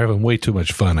 you guys are having way too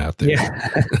much fun out there.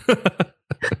 Yeah.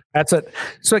 That's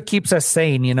what keeps us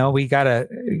sane. We gotta,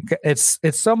 it's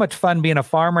so much fun being a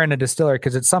farmer and a distiller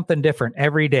because it's something different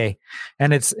every day.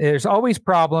 And there's always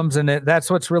problems. And that's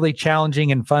what's really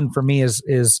challenging and fun for me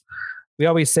is we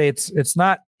always say it's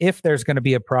not if there's going to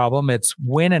be a problem, it's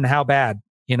when and how bad,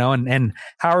 and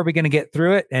how are we going to get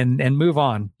through it and move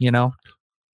on, Now,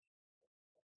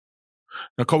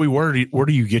 Colby, where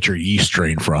do you get your yeast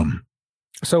strain from?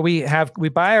 So we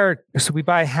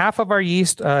buy half of our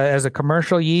yeast as a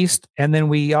commercial yeast, and then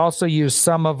we also use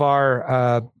some of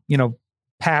our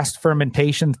past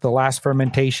fermentations, the last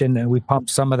fermentation, and we pump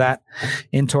some of that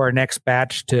into our next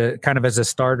batch to kind of as a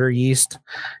starter yeast.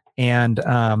 And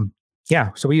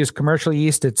so we use commercial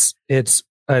yeast. It's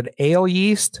an ale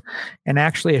yeast and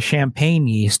actually a champagne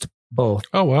yeast, both.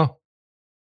 Oh wow!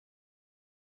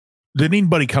 Did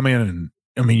anybody come in and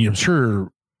I'm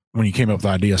sure. When you came up with the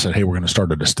idea, said, "Hey, we're going to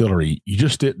start a distillery." You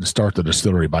just didn't start the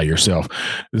distillery by yourself.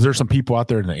 Is there some people out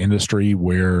there in the industry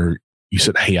where you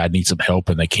said, "Hey, I need some help,"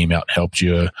 and they came out and helped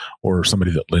you, or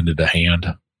somebody that lended a hand?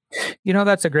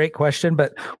 That's a great question.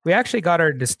 But we actually got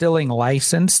our distilling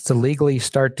license to legally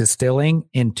start distilling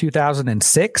in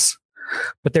 2006.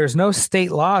 But there's no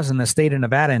state laws in the state of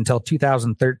Nevada until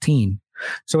 2013.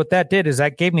 So what that did is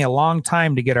that gave me a long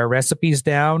time to get our recipes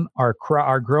down, our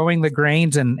growing the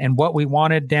grains and what we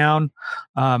wanted down.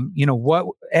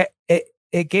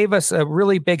 It gave us a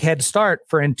really big head start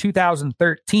for in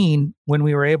 2013 when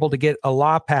we were able to get a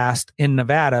law passed in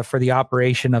Nevada for the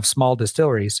operation of small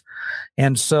distilleries.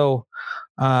 And so,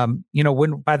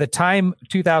 when by the time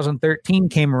 2013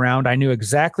 came around, I knew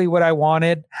exactly what I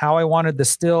wanted, how I wanted the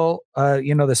still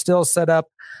set up,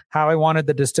 how I wanted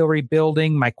the distillery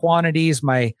building, my quantities,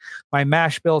 my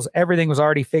mash bills, everything was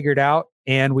already figured out,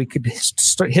 and we could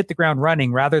hit the ground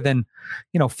running rather than,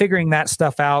 figuring that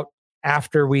stuff out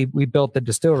after we built the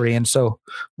distillery. And so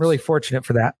really fortunate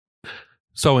for that.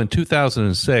 So in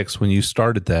 2006, when you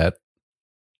started that,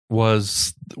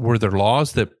 were there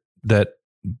laws that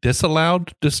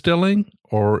disallowed distilling,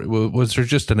 or was there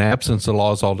just an absence of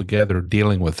laws altogether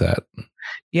dealing with that?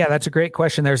 Yeah, that's a great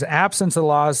question. There's absence of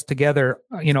laws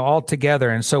altogether.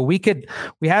 And so we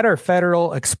had our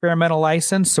federal experimental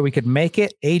license, so we could make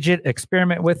it, age it,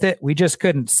 experiment with it. We just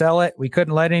couldn't sell it. We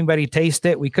couldn't let anybody taste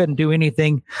it. We couldn't do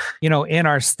anything, in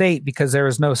our state because there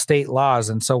was no state laws.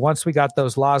 And so once we got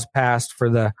those laws passed for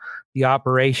the the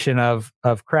operation of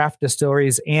craft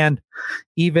distilleries. And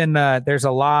even there's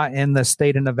a law in the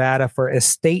state of Nevada for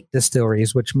estate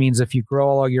distilleries, which means if you grow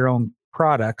all your own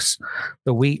products,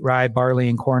 the wheat, rye, barley,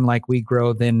 and corn like we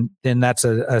grow, then that's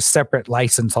a separate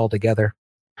license altogether.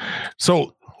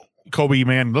 So, Colby,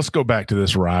 man, let's go back to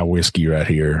this rye whiskey right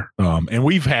here.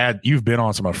 And you've been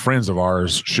on some friends of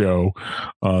ours show,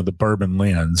 the Bourbon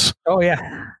Lens. Oh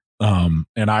yeah.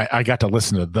 And I got to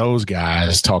listen to those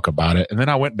guys talk about it. And then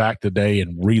I went back today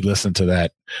and re-listened to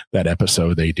that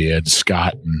episode they did,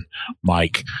 Scott and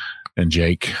Mike and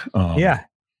Jake. Yeah.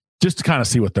 Just to kind of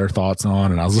see what their thoughts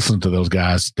on. And I was listening to those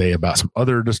guys today about some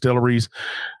other distilleries.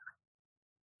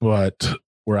 But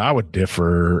where I would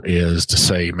differ is to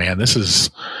say, man,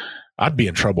 I'd be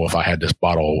in trouble if I had this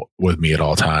bottle with me at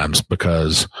all times,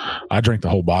 because I drink the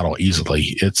whole bottle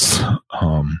easily. It's,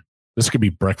 this could be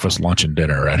breakfast, lunch, and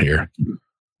dinner right here.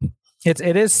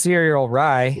 It is cereal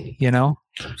rye,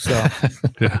 so.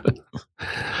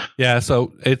 Yeah.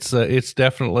 So it's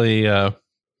definitely,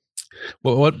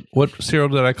 what cereal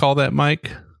did I call that,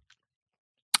 Mike?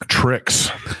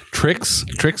 Trix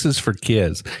is for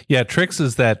kids. Yeah. Trix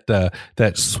is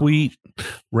that sweet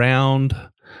round,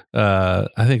 I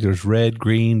think there's red,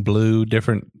 green, blue,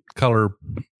 different color,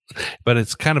 but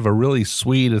it's kind of a really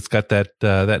sweet. It's got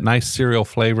that nice cereal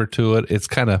flavor to it. It's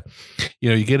kind of,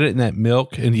 you get it in that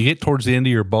milk, and you get towards the end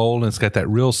of your bowl, and it's got that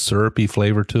real syrupy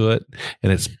flavor to it,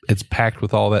 and it's packed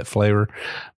with all that flavor.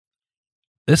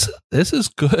 This is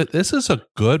good. This is a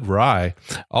good rye.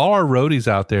 All our roadies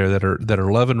out there that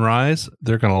are loving ryes,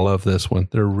 they're going to love this one.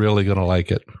 They're really going to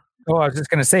like it. Oh, I was just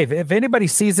going to say, if anybody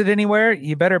sees it anywhere,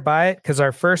 you better buy it, because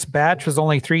our first batch was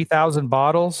only 3,000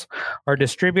 bottles. Our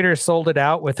distributor sold it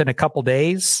out within a couple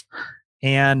days,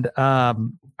 and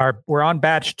we're on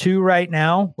batch 2 right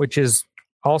now, which is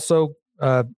also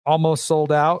almost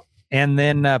sold out. And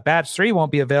then batch 3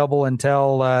 won't be available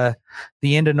until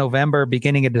the end of November,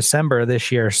 beginning of December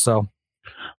this year. So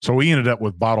we ended up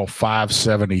with bottle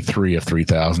 573 of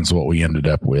 3,000 is what we ended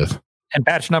up with. And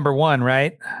batch number 1,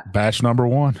 right? Batch number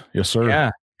 1. Yes, sir.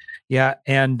 Yeah. Yeah.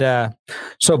 And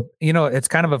so, it's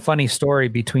kind of a funny story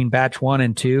between batch 1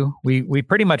 and 2. We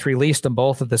pretty much released them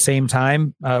both at the same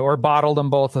time, or bottled them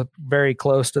both very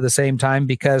close to the same time,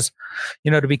 because,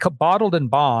 to be bottled and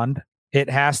bond, it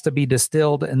has to be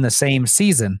distilled in the same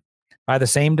season by the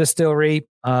same distillery,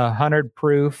 100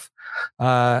 proof.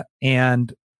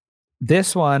 And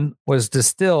this one was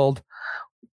distilled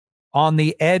on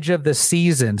the edge of the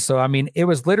season. So, it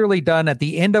was literally done at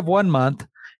the end of one month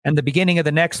and the beginning of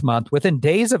the next month, within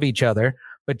days of each other.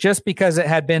 But just because it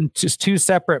had been just 2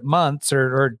 separate months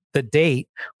or the date,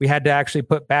 we had to actually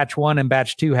put batch 1 and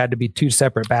batch 2 had to be 2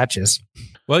 separate batches.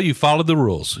 Well, you followed the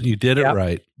rules. You did it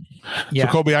right. Yeah.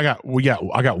 So, Colby, I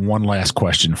got one last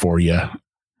question for you,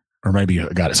 or maybe I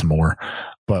got some more,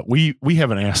 but we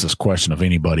haven't asked this question of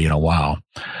anybody in a while.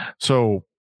 So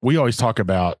we always talk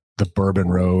about the Bourbon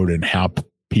Road and how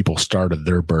people started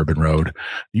their Bourbon Road.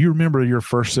 Do you remember your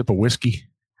first sip of whiskey?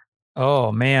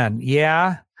 Oh man.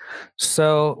 Yeah.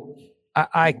 So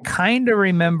I kind of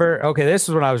remember, okay, this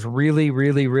is when I was really,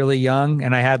 really, really young,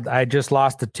 and I just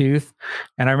lost a tooth.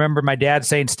 And I remember my dad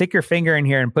saying, stick your finger in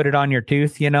here and put it on your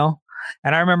tooth, And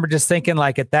I remember just thinking,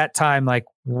 like, at that time, like,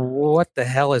 what the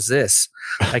hell is this?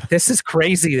 Like, this is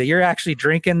crazy that you're actually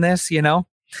drinking this,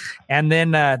 And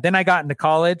then I got into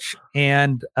college,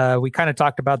 and we kind of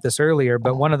talked about this earlier,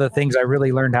 but one of the things I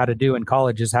really learned how to do in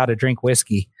college is how to drink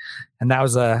whiskey. And that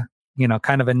was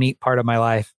kind of a neat part of my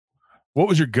life. What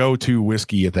was your go-to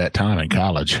whiskey at that time in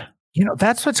college?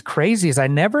 That's what's crazy is I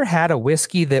never had a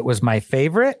whiskey that was my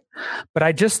favorite, but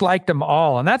I just liked them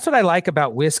all. And that's what I like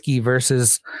about whiskey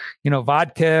versus,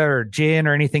 vodka or gin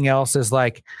or anything else is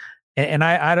like, and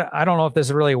I don't know if this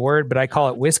is really a word, but I call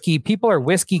it whiskey. People are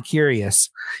whiskey curious.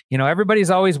 Everybody's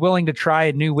always willing to try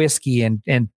a new whiskey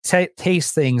and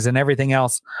taste things and everything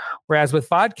else. Whereas with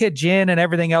vodka, gin, and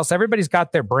everything else, everybody's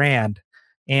got their brand.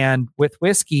 And with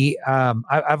whiskey,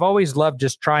 I've always loved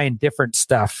just trying different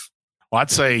stuff. Well,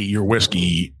 I'd say your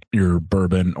whiskey, your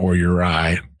bourbon, or your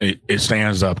rye, it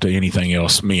stands up to anything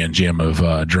else me and Jim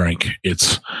have drank.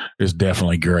 It's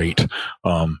definitely great.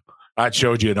 I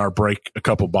showed you in our break a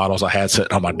couple bottles I had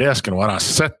sitting on my desk, and when I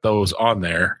set those on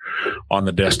there on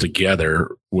the desk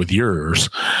together with yours,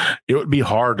 it would be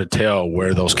hard to tell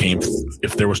where those came from.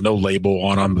 If there was no label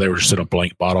on them, they were just in a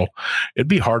blank bottle. It'd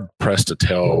be hard pressed to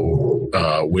tell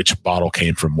which bottle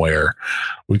came from where.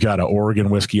 We've got an Oregon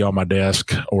whiskey on my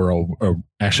desk, or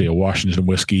actually a Washington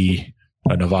whiskey,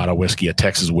 a Nevada whiskey, a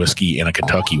Texas whiskey, and a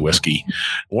Kentucky whiskey.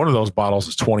 One of those bottles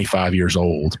is 25 years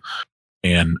old.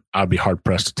 And I'd be hard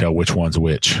pressed to tell which one's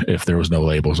which if there was no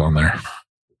labels on there.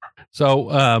 So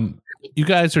You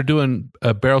guys are doing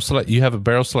a barrel select. You have a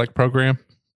barrel select program?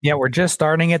 Yeah, we're just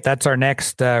starting it. That's our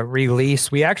next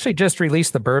release. We actually just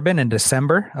released the bourbon in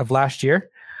December of last year,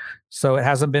 so it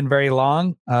hasn't been very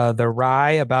long. The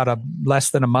rye about less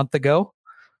than a month ago,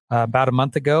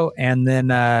 and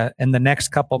then in the next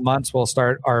couple months we'll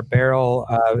start our barrel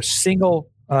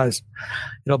single.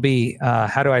 It'll be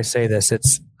how do I say this?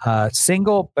 It's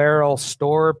single barrel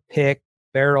store pick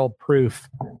barrel proof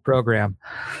program.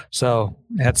 So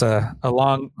that's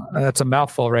that's a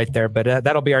mouthful right there, but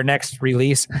that'll be our next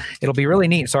release. It'll be really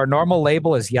neat. So our normal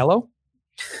label is yellow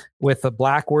with a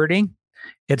black wording.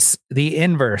 It's the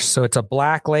inverse. So it's a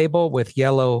black label with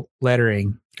yellow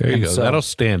lettering. There you go. So, that'll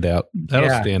stand out.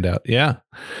 Stand out. Yeah.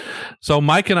 So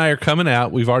Mike and I are coming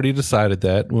out. We've already decided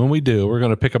that when we do, we're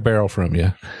going to pick a barrel from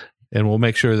you, and we'll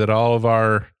make sure that all of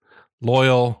our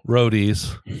loyal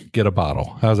roadies get a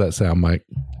bottle. How's that sound, Mike?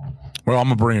 Well, I'm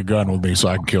gonna bring a gun with me so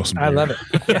I can kill some deer. I love it.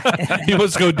 He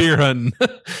wants to go deer hunting.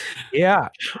 Yeah.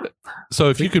 So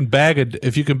if you can bag a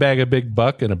big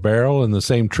buck in a barrel in the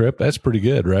same trip, that's pretty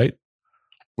good, right?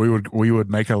 We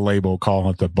would make a label calling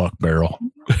it the buck barrel.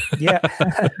 Yeah.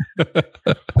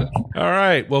 All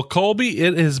right. Well, Colby,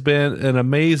 it has been an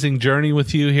amazing journey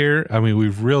with you here. I mean,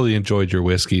 we've really enjoyed your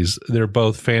whiskeys. They're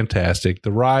both fantastic.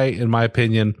 The rye, in my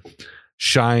opinion,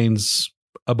 shines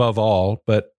above all,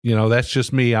 but that's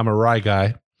just me. I'm a rye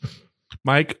guy.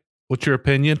 Mike, what's your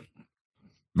opinion?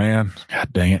 Man,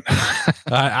 God dang it.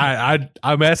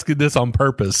 I'm asking this on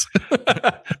purpose.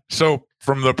 So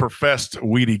from the professed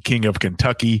weedy king of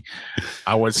Kentucky,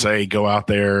 I would say go out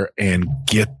there and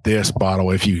get this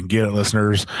bottle if you can get it,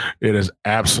 listeners. It is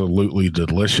absolutely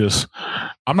delicious.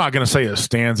 I'm not going to say it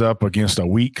stands up against a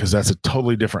wheat because that's a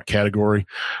totally different category,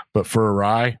 but for a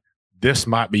rye, this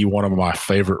might be one of my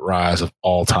favorite ryes of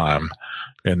all time,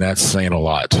 and that's saying a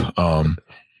lot.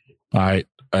 I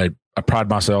pride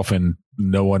myself in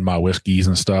knowing my whiskeys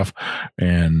and stuff,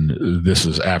 and this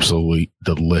is absolutely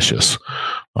delicious.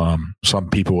 Some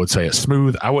people would say it's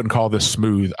smooth. I wouldn't call this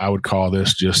smooth. I would call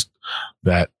this just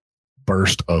that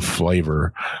burst of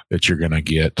flavor that you're going to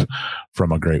get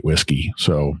from a great whiskey.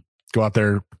 So go out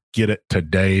there, get it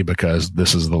today, because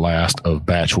this is the last of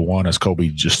batch 1. As Colby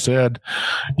just said,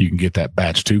 you can get that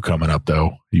batch 2 coming up,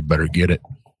 though. You better get it.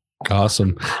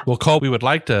 Awesome. Well, Colby, would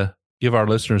like to give our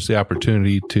listeners the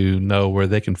opportunity to know where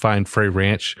they can find Frey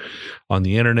Ranch on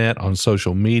the internet, on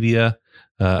social media,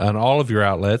 on all of your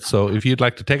outlets. So if you'd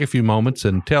like to take a few moments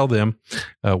and tell them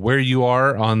where you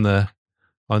are on the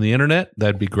internet,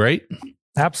 that'd be great.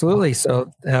 Absolutely.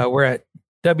 So we're at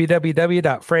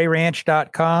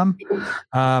www.freyranch.com.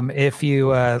 If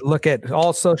you look at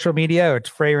all social media, it's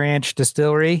Frey Ranch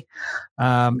Distillery.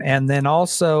 And then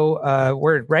also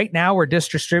we're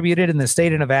just distributed in the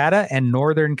state of Nevada and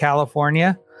Northern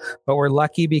California, but we're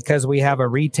lucky because we have a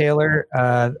retailer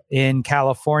in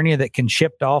California that can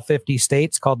ship to all 50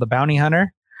 states called the Bounty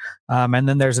Hunter. And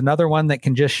then there's another one that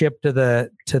can just ship to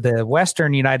the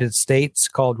Western United States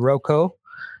called Roco.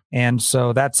 And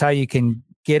so that's how you can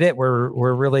get it.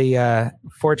 We're really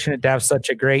fortunate to have such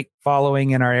a great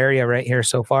following in our area right here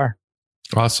so far.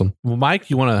 Awesome. Well, Mike,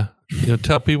 you want to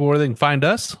tell people where they can find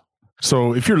us?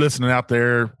 So if you're listening out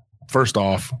there, first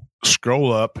off,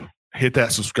 scroll up, hit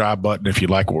that subscribe button if you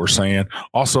like what we're saying.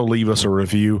 Also, leave us a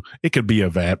review. It could be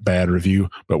a bad review,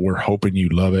 but we're hoping you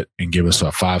love it and give us a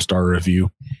 5-star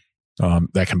review.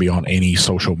 That can be on any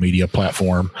social media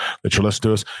platform that you're listening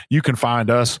to us. You can find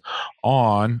us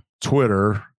on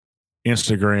Twitter,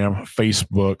 Instagram,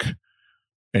 Facebook,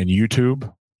 and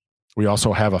YouTube. We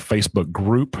also have a Facebook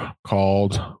group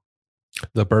called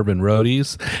The Bourbon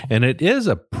Roadies, and it is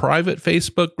a private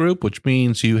Facebook group, which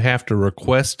means you have to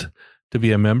request to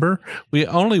be a member. We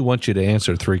only want you to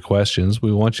answer 3 questions.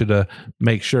 We want you to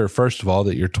make sure, first of all,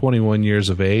 that you're 21 years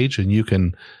of age and you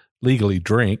can legally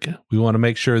drink. We want to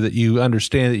make sure that you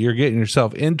understand that you're getting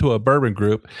yourself into a bourbon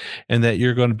group and that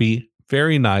you're going to be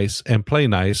very nice and play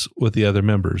nice with the other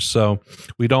members. So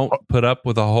we don't put up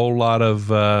with a whole lot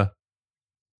of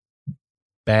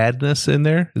badness in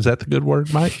there. Is that the good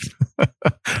word, Mike?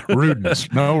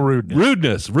 Rudeness. No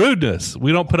rudeness. Rudeness.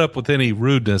 We don't put up with any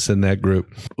rudeness in that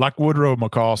group. Like Woodrow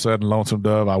McCall said in Lonesome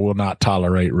Dove, I will not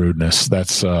tolerate rudeness.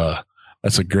 That's a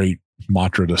great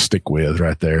mantra to stick with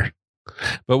right there.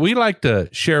 But we like to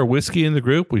share whiskey in the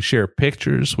group. We share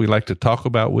pictures. We like to talk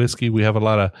about whiskey. We have a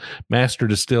lot of master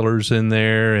distillers in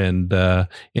there and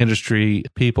industry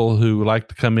people who like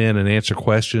to come in and answer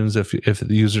questions if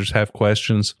the users have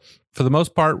questions. For the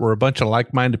most part, we're a bunch of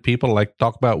like-minded people who like to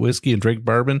talk about whiskey and drink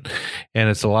bourbon, and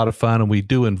it's a lot of fun, and we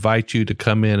do invite you to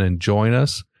come in and join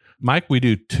us. Mike, we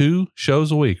do 2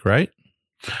 shows a week, right?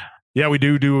 Yeah, we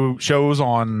do shows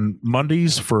on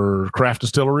Mondays for craft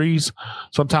distilleries.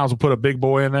 Sometimes we'll put a big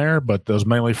boy in there, but those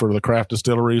mainly for the craft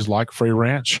distilleries like Frey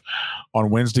Ranch. On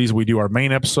Wednesdays, we do our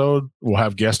main episode. We'll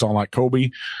have guests on like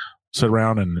Colby, sit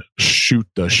around and shoot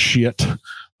the shit.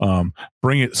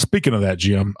 Bring it. Speaking of that,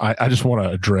 Jim, I just want to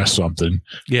address something.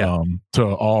 Yeah. To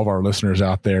all of our listeners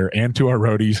out there and to our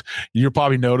roadies. You're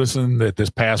probably noticing that this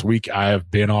past week I have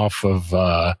been off of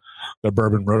the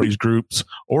Bourbon Roadies groups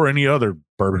or any other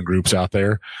bourbon groups out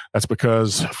there. That's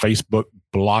because Facebook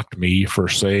blocked me for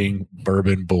saying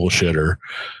bourbon bullshitter.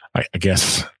 I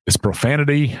guess it's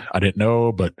profanity. I didn't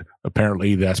know, but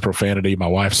apparently that's profanity. My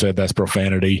wife said that's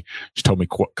profanity. She told me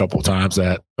a couple of times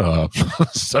that.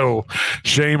 So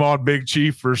shame on Big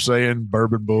Chief for saying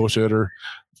bourbon bullshitter.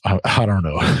 I don't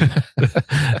know.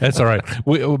 That's all right.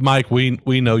 Mike,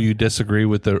 we know you disagree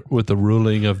with the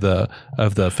ruling of the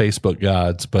Facebook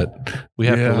gods, but we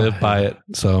have to live by it.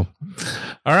 So,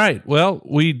 all right. Well,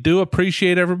 we do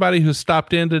appreciate everybody who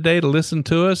stopped in today to listen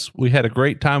to us. We had a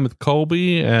great time with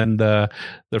Colby and the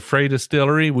Frey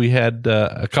Distillery. We had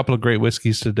a couple of great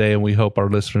whiskeys today, and we hope our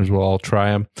listeners will all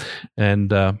try them.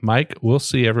 And Mike, we'll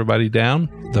see everybody down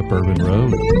the Bourbon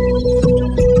Road.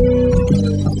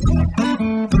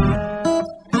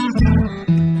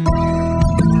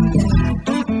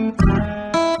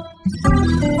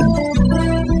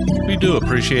 We do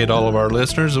appreciate all of our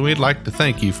listeners, and we'd like to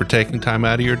thank you for taking time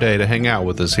out of your day to hang out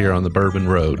with us here on the Bourbon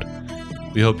Road.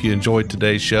 We hope you enjoyed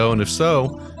today's show, and if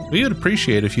so, we would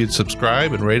appreciate if you'd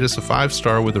subscribe and rate us a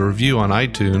 5-star with a review on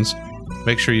iTunes.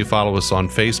 Make sure you follow us on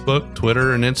Facebook,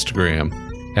 Twitter, and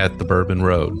Instagram at the Bourbon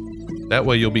Road. That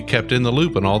way you'll be kept in the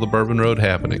loop on all the Bourbon Road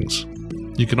happenings.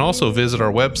 You can also visit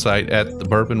our website at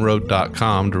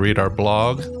thebourbonroad.com to read our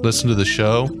blog, listen to the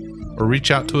show, or reach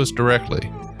out to us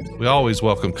directly. We always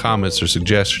welcome comments or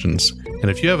suggestions, and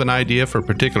if you have an idea for a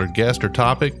particular guest or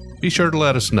topic, be sure to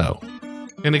let us know.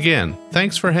 And again,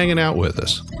 thanks for hanging out with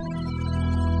us.